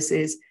example of this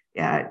is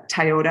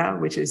Toyota,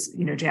 which is,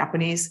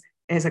 Japanese.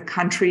 As a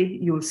country,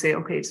 you would say,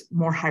 okay, it's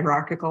more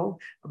hierarchical,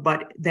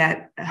 but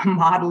that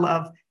model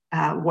of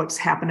what's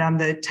happened on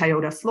the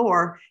Toyota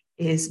floor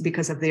is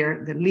because of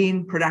the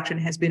lean production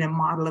has been a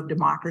model of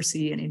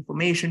democracy and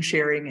information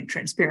sharing and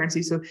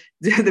transparency. So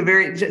so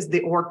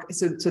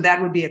that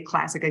would be a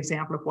classic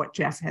example of what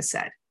Jeff has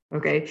said.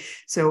 Okay,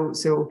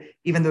 so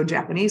even though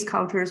Japanese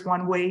culture is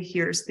one way,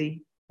 here's the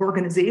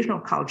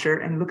organizational culture,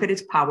 and look at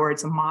its power.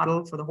 It's a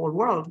model for the whole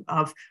world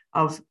of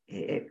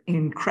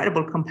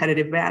incredible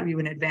competitive value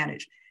and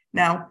advantage.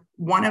 Now,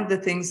 one of the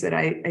things that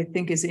I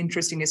think is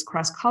interesting is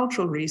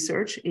cross-cultural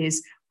research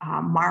is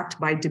marked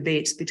by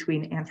debates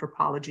between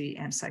anthropology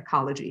and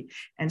psychology.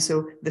 And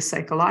so the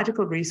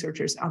psychological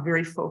researchers are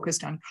very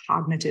focused on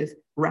cognitive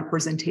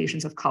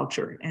representations of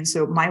culture. And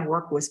so my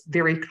work was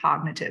very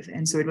cognitive.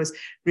 And so it was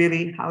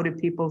really, how do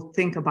people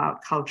think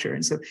about culture?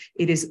 And so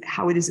it is,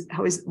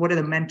 what are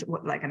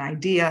the like an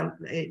idea,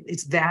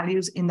 it's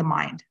values in the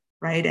mind,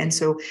 right? And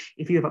so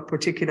if you have a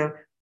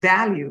particular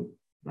value,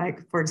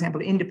 like, for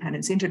example,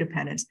 independence,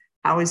 interdependence,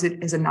 how is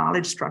it as a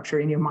knowledge structure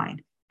in your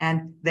mind?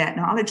 And that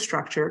knowledge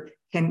structure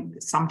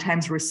can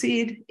sometimes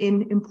recede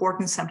in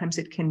importance. Sometimes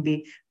it can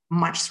be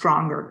much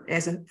stronger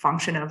as a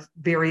function of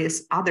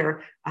various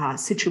other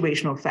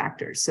situational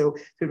factors. So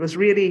it was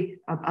really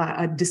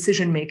a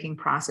decision-making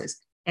process.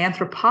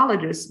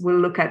 Anthropologists will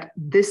look at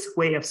this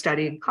way of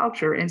studying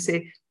culture and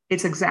say,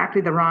 it's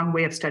exactly the wrong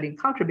way of studying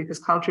culture because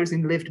culture is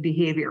in lived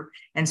behavior.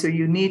 And so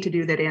you need to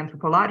do that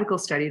anthropological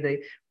study,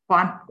 the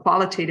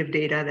qualitative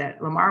data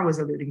that Lamar was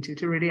alluding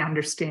to really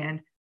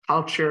understand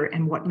culture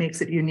and what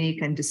makes it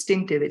unique and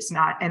distinctive. It's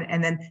not,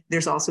 and then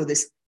there's also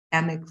this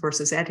emic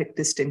versus etic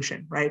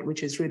distinction, right?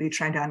 Which is really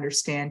trying to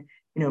understand,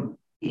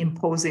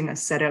 imposing a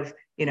set of,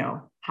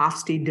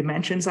 Hofstede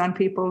dimensions on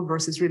people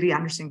versus really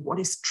understanding what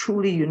is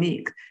truly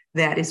unique.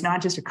 That is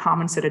not just a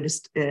common set of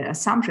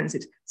assumptions.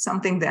 It's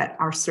something that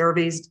our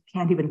surveys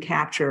can't even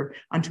capture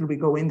until we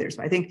go in there.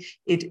 So I think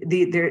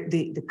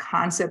the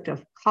concept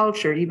of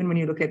culture, even when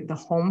you look at the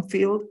home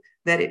field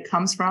that it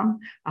comes from,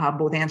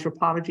 both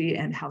anthropology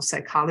and how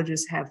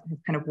psychologists have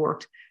kind of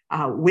worked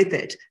with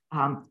it,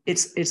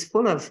 it's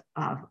full of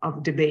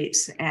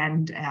debates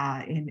and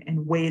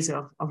ways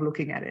of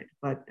looking at it.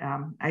 But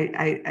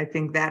I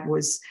think that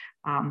was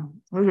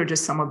those are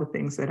just some of the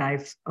things that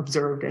I've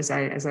observed as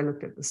I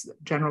looked at this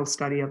general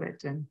study of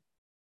it. And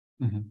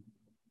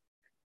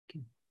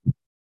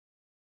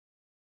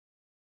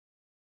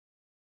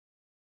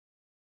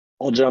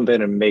I'll jump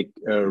in and make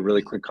a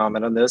really quick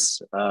comment on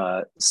this.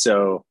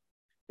 So,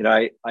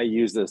 I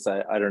use this.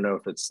 I don't know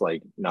if it's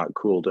like not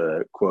cool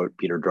to quote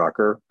Peter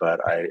Drucker, but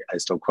I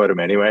still quote him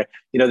anyway.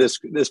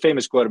 This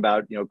famous quote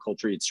about,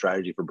 culture eats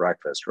strategy for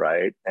breakfast,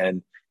 right?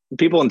 And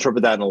people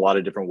interpret that in a lot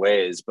of different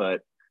ways,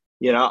 but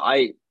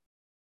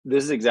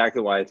this is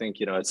exactly why I think,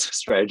 it's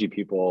strategy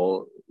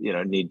people,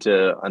 need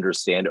to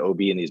understand OB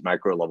and these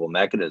micro level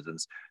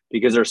mechanisms,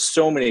 because there's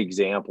so many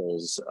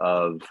examples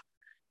of,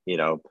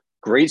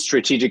 great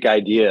strategic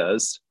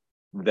ideas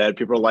that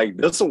people are like,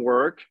 this will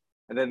work.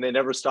 And then they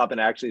never stop and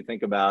actually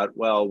think about,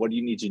 well, what do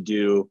you need to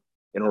do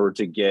in order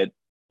to get,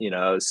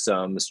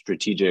 some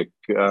strategic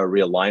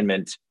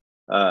realignment,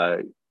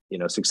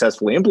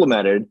 successfully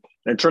implemented.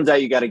 And it turns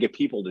out you got to get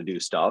people to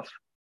do stuff.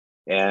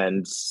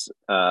 And,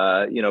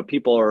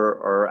 people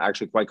are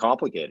actually quite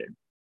complicated.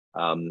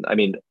 I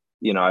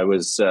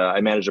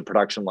managed a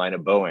production line at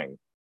Boeing,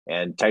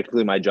 and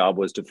technically my job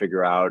was to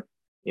figure out,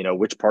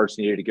 which parts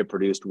needed to get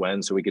produced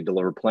when so we could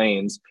deliver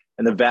planes.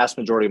 And the vast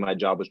majority of my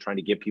job was trying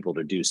to get people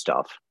to do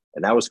stuff.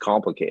 And that was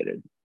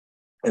complicated.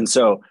 And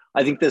so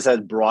I think this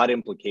has broad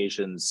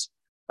implications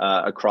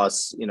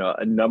across,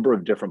 a number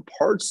of different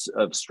parts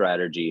of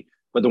strategy,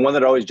 But the one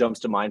that always jumps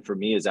to mind for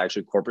me is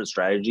actually corporate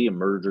strategy and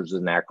mergers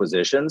and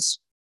acquisitions.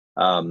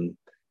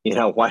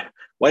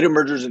 Why do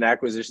mergers and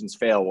acquisitions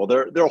fail? Well,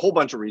 there are a whole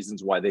bunch of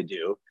reasons why they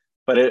do.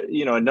 But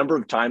a number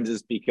of times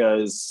is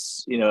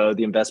because the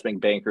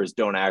investment bankers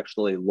don't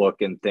actually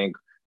look and think,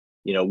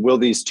 will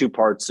these two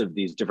parts of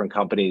these different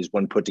companies,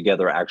 when put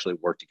together, actually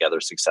work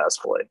together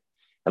successfully?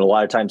 And a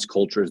lot of times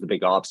culture is the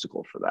big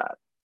obstacle for that.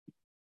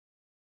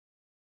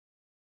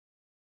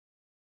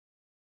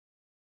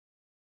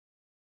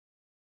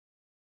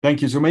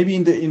 Thank you. So maybe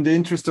in the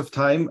interest of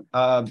time,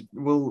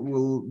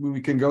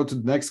 we can go to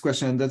the next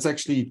question. And that's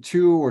actually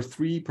 2 or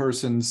 3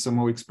 persons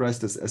somehow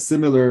expressed a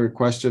similar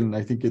question.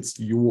 I think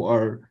you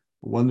are a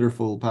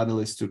wonderful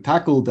panelist to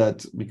tackle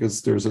that,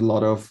 because there's a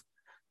lot of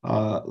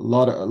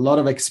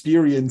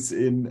experience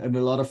and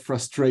a lot of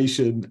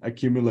frustration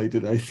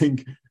accumulated, I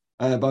think,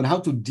 about how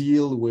to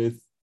deal with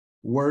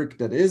work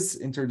that is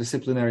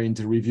interdisciplinary in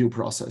the review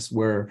process,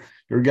 where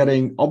you're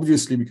getting,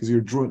 obviously, because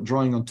you're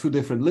drawing on 2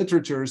 different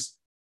literatures,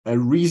 a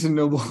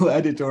reasonable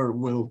editor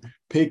will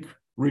pick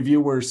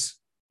reviewers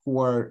who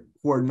are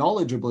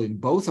knowledgeable in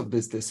both of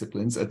these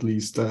disciplines, at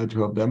least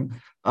 2 of them.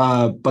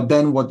 But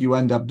then what you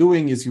end up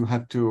doing is you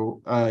have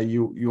to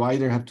you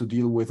either have to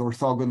deal with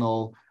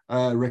orthogonal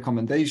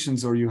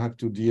recommendations, or you have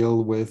to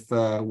deal with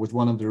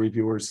one of the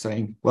reviewers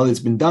saying, well,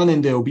 it's been done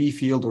in the OB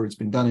field, or it's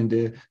been done in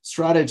the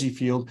strategy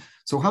field.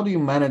 So how do you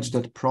manage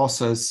that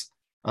process?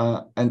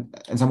 And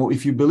somehow,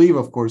 if you believe,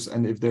 of course,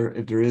 and if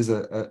there is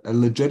a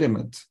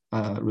legitimate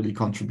really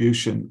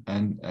contribution,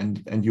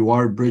 and you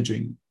are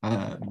bridging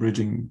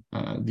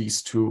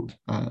these 2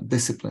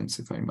 disciplines,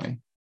 if I may.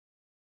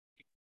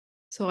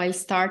 So I'll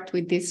start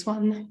with this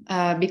one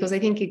because I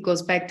think it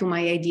goes back to my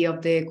idea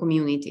of the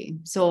community.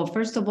 So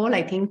first of all,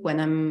 I think when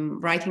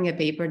I'm writing a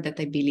paper that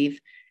I believe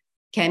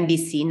can be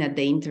seen at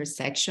the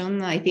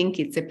intersection, I think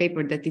it's a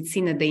paper that is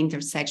seen at the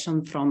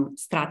intersection from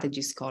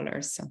strategy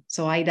scholars.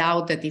 So I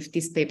doubt that if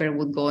this paper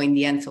would go in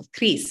the hands of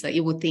Chris,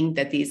 you would think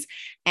that is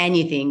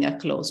anything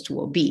close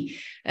to OB.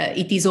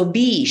 It is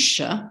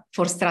OB-ish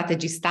for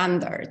strategy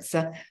standards,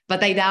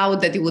 but I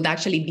doubt that it would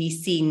actually be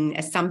seen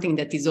as something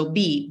that is OB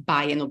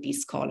by an OB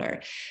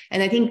scholar.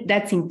 And I think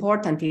that's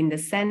important in the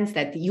sense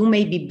that you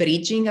may be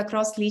bridging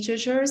across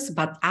literatures,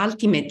 but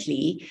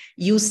ultimately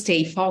you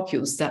stay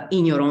focused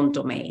in your own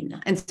domain.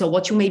 And so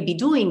what you may be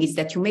doing is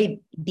that you may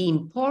be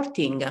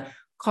importing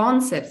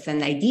concepts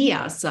and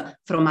ideas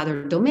from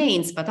other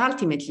domains, but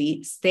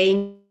ultimately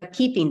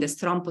keeping the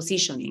strong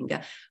positioning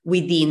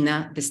within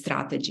the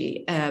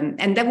strategy.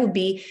 And that would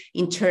be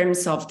in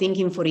terms of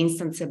thinking, for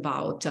instance,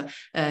 about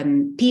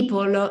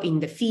people in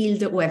the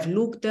field who have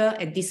looked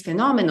at this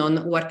phenomenon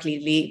who are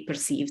clearly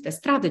perceived as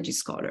strategy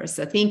scholars,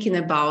 thinking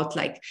about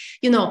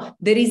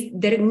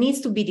there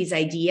needs to be this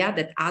idea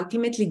that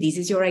ultimately this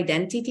is your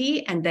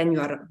identity, and then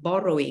you are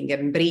borrowing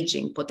and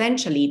bridging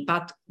potentially,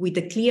 but with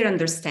a clear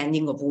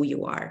understanding of who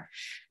you are.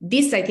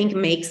 This, I think,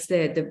 makes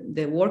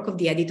the work of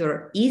the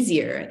editor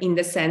easier, in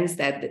the sense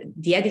that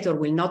the editor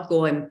will not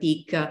go and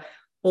pick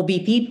OB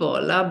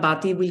people,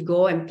 but he will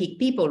go and pick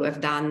people who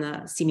have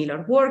done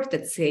similar work,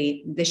 that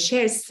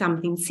share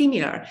something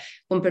similar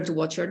compared to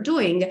what you're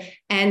doing,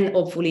 and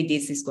hopefully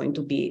this is going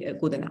to be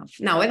good enough.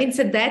 Now, having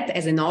said that,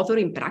 as an author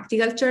in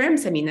practical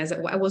terms, I mean, as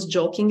I was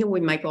joking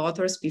with my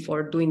co-authors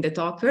before doing the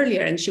talk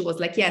earlier, and she was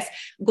like, yes,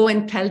 go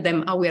and tell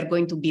them how we are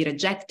going to be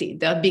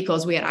rejected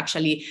because we are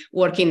actually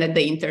working at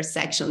the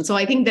intersection. So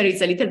I think there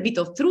is a little bit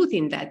of truth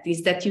in that,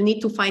 is that you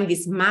need to find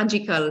this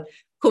magical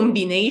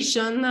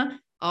combination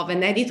of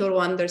an editor who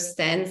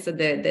understands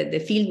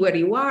the field where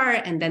you are,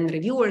 and then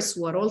reviewers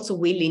who are also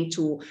willing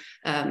to,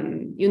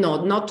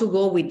 not to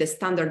go with the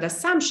standard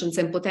assumptions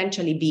and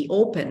potentially be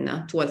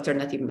open to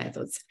alternative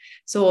methods.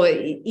 So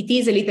it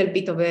is a little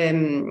bit of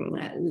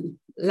a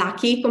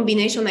lucky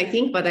combination, I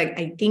think, but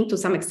I think to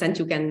some extent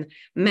you can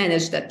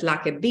manage that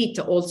luck a bit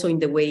also in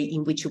the way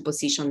in which you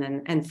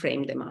position and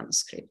frame the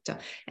manuscript,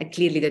 and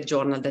clearly the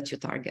journal that you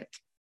target.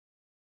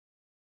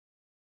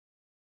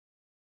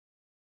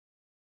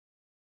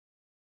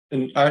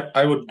 And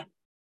I would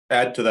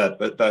add to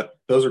that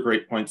those are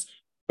great points.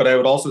 But I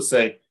would also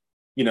say,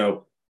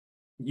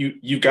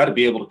 you've got to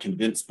be able to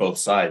convince both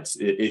sides.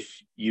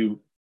 If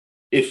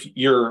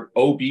your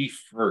OB,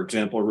 for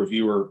example,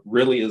 reviewer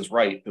really is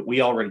right that we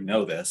already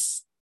know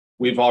this,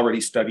 we've already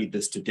studied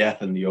this to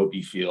death in the OB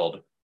field,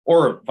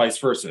 or vice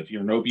versa. If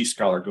you're an OB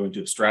scholar going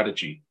to a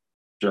strategy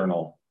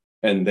journal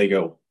and they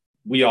go,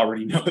 we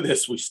already know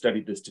this, we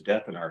studied this to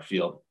death in our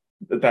field,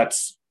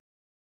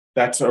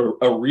 that's a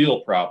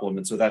real problem.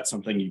 And so that's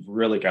something you've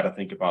really got to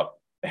think about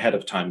ahead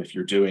of time. If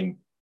you're doing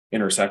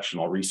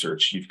intersectional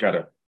research, you've got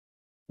to,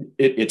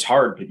 it's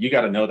hard, but you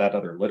got to know that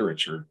other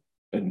literature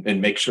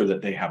and make sure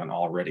that they haven't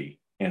already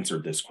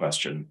answered this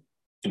question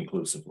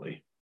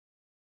conclusively.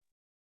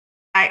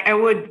 I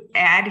would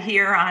add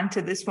here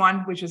onto this one,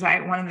 which is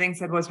one of the things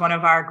that was one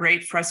of our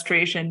great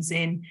frustrations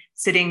in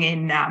sitting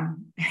in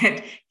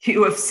at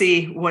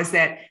UFC, was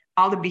that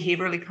all the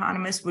behavioral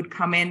economists would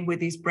come in with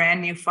these brand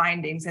new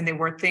findings, and they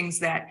were things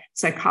that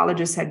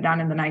psychologists had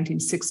done in the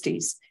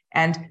 1960s.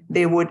 And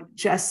they would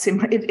just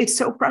simply, it's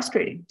so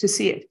frustrating to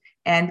see it.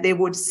 And they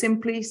would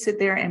simply sit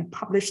there and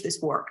publish this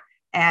work.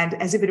 And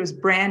as if it was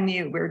brand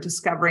new, we were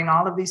discovering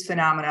all of these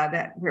phenomena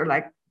that we're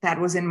like, that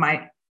was in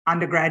my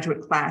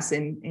undergraduate class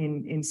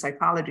in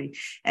psychology.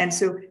 And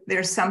so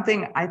there's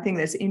something I think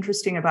that's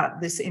interesting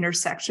about this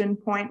intersection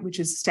point, which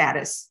is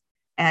status,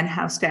 and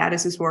how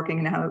status is working,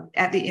 and how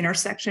at the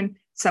intersection,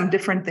 some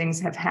different things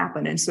have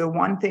happened. And so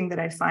one thing that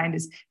I find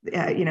is,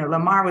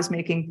 Lamar was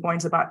making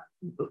points about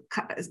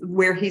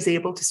where he's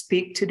able to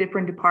speak to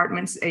different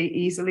departments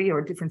easily,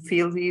 or different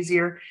fields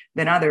easier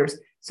than others.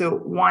 So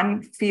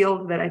one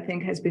field that I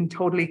think has been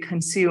totally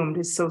consumed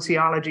is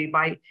sociology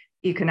by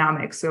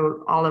economics.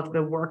 So all of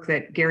the work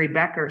that Gary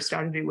Becker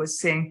started to do was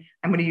saying,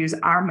 I'm going to use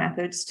our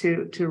methods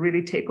to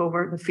really take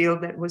over the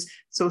field that was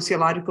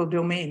sociological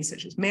domains,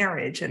 such as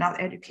marriage and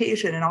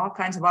education and all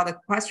kinds of other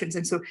questions.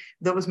 And so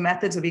those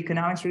methods of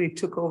economics really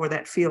took over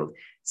that field.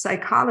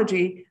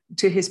 Psychology,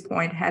 to his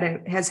point,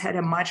 has had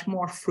a much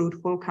more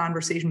fruitful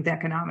conversation with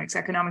economics.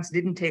 Economics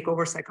didn't take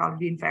over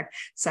psychology. In fact,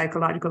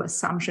 psychological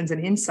assumptions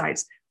and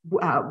insights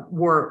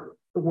were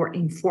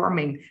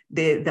informing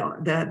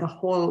the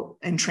whole,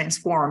 and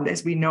transformed,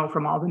 as we know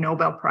from all the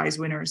Nobel Prize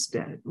winners,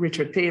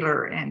 Richard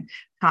Thaler and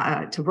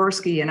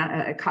Tversky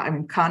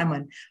and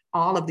Kahneman.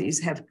 All of these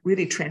have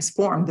really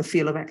transformed the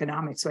field of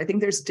economics. So I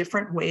think there's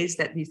different ways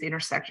that these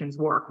intersections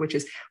work, which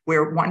is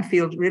where one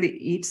field really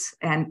eats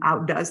and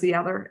outdoes the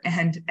other,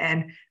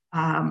 and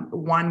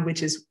one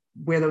which is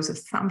where those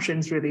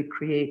assumptions really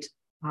create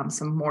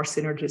some more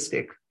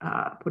synergistic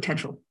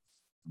potential.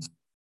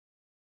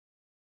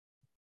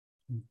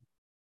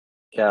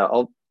 Yeah,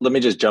 let me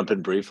just jump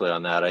in briefly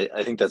on that.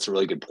 I think that's a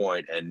really good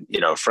point. And,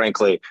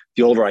 frankly,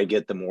 the older I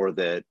get, the more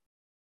that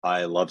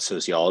I love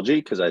sociology,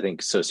 because I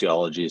think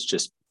sociology is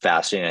just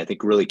fascinating. I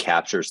think really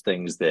captures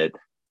things that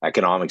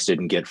economics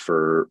didn't get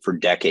for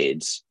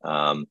decades.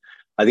 I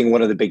think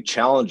one of the big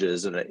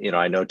challenges, and,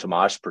 I know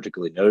Tomasz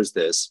particularly knows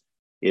this,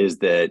 is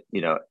that,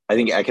 I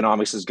think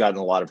economics has gotten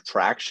a lot of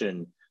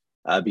traction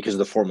because of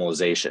the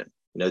formalization,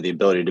 the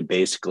ability to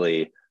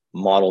basically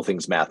model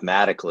things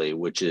mathematically,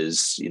 which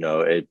is,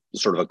 a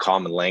sort of a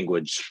common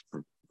language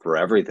for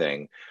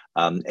everything.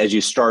 As you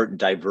start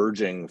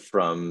diverging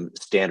from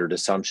standard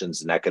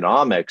assumptions in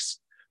economics,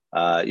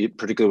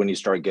 particularly when you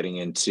start getting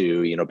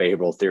into,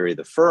 behavioral theory of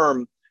the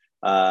firm,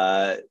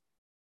 the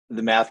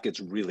math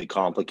gets really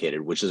complicated,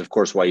 which is, of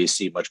course, why you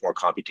see much more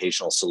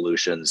computational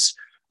solutions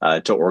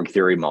to org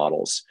theory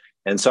models.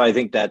 And so I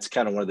think that's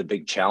kind of one of the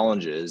big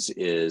challenges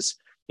is,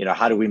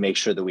 how do we make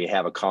sure that we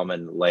have a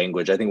common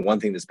language? I think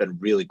one thing that's been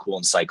really cool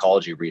in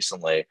psychology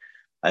recently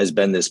has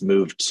been this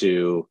move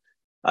to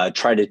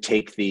try to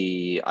take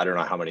I don't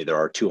know how many there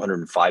are,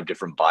 205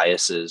 different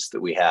biases that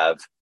we have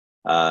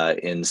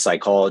in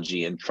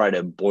psychology, and try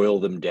to boil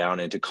them down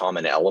into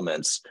common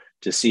elements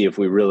to see if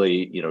we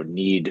really,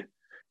 need,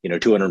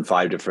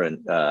 205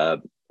 different,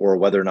 or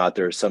whether or not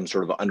there's some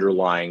sort of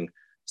underlying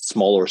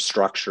smaller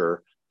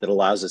structure that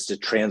allows us to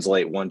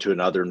translate one to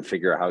another and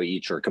figure out how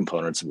each are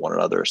components of one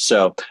another.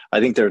 So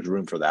I think there's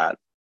room for that.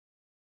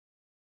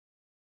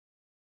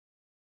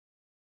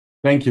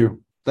 Thank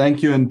you.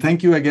 And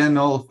thank you again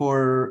all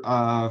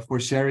for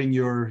sharing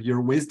your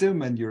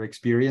wisdom and your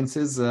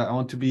experiences. I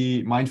want to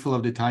be mindful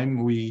of the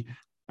time. We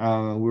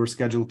were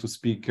scheduled to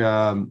speak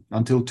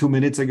until 2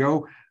 minutes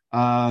ago.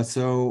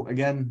 So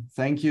again,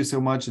 thank you so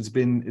much. It's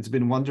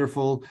been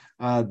wonderful.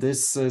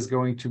 This is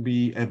going to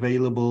be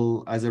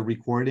available as a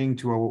recording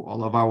to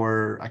all of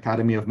our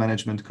Academy of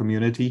Management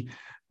community.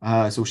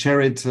 So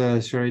share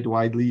it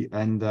widely,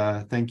 and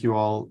thank you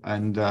all.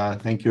 And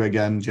thank you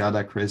again,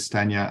 Giada, Chris,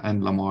 Tanya,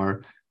 and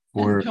Lamar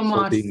for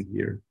being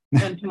here.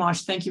 And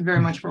Tomasz, thank you very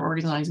much for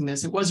organizing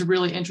this. It was a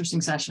really interesting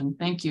session.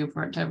 Thank you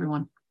to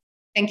everyone.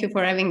 Thank you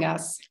for having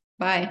us.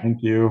 Bye.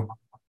 Thank you.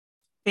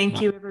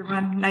 Thank you,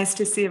 everyone. Nice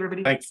to see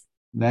everybody. Thanks.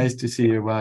 Nice to see you. Bye.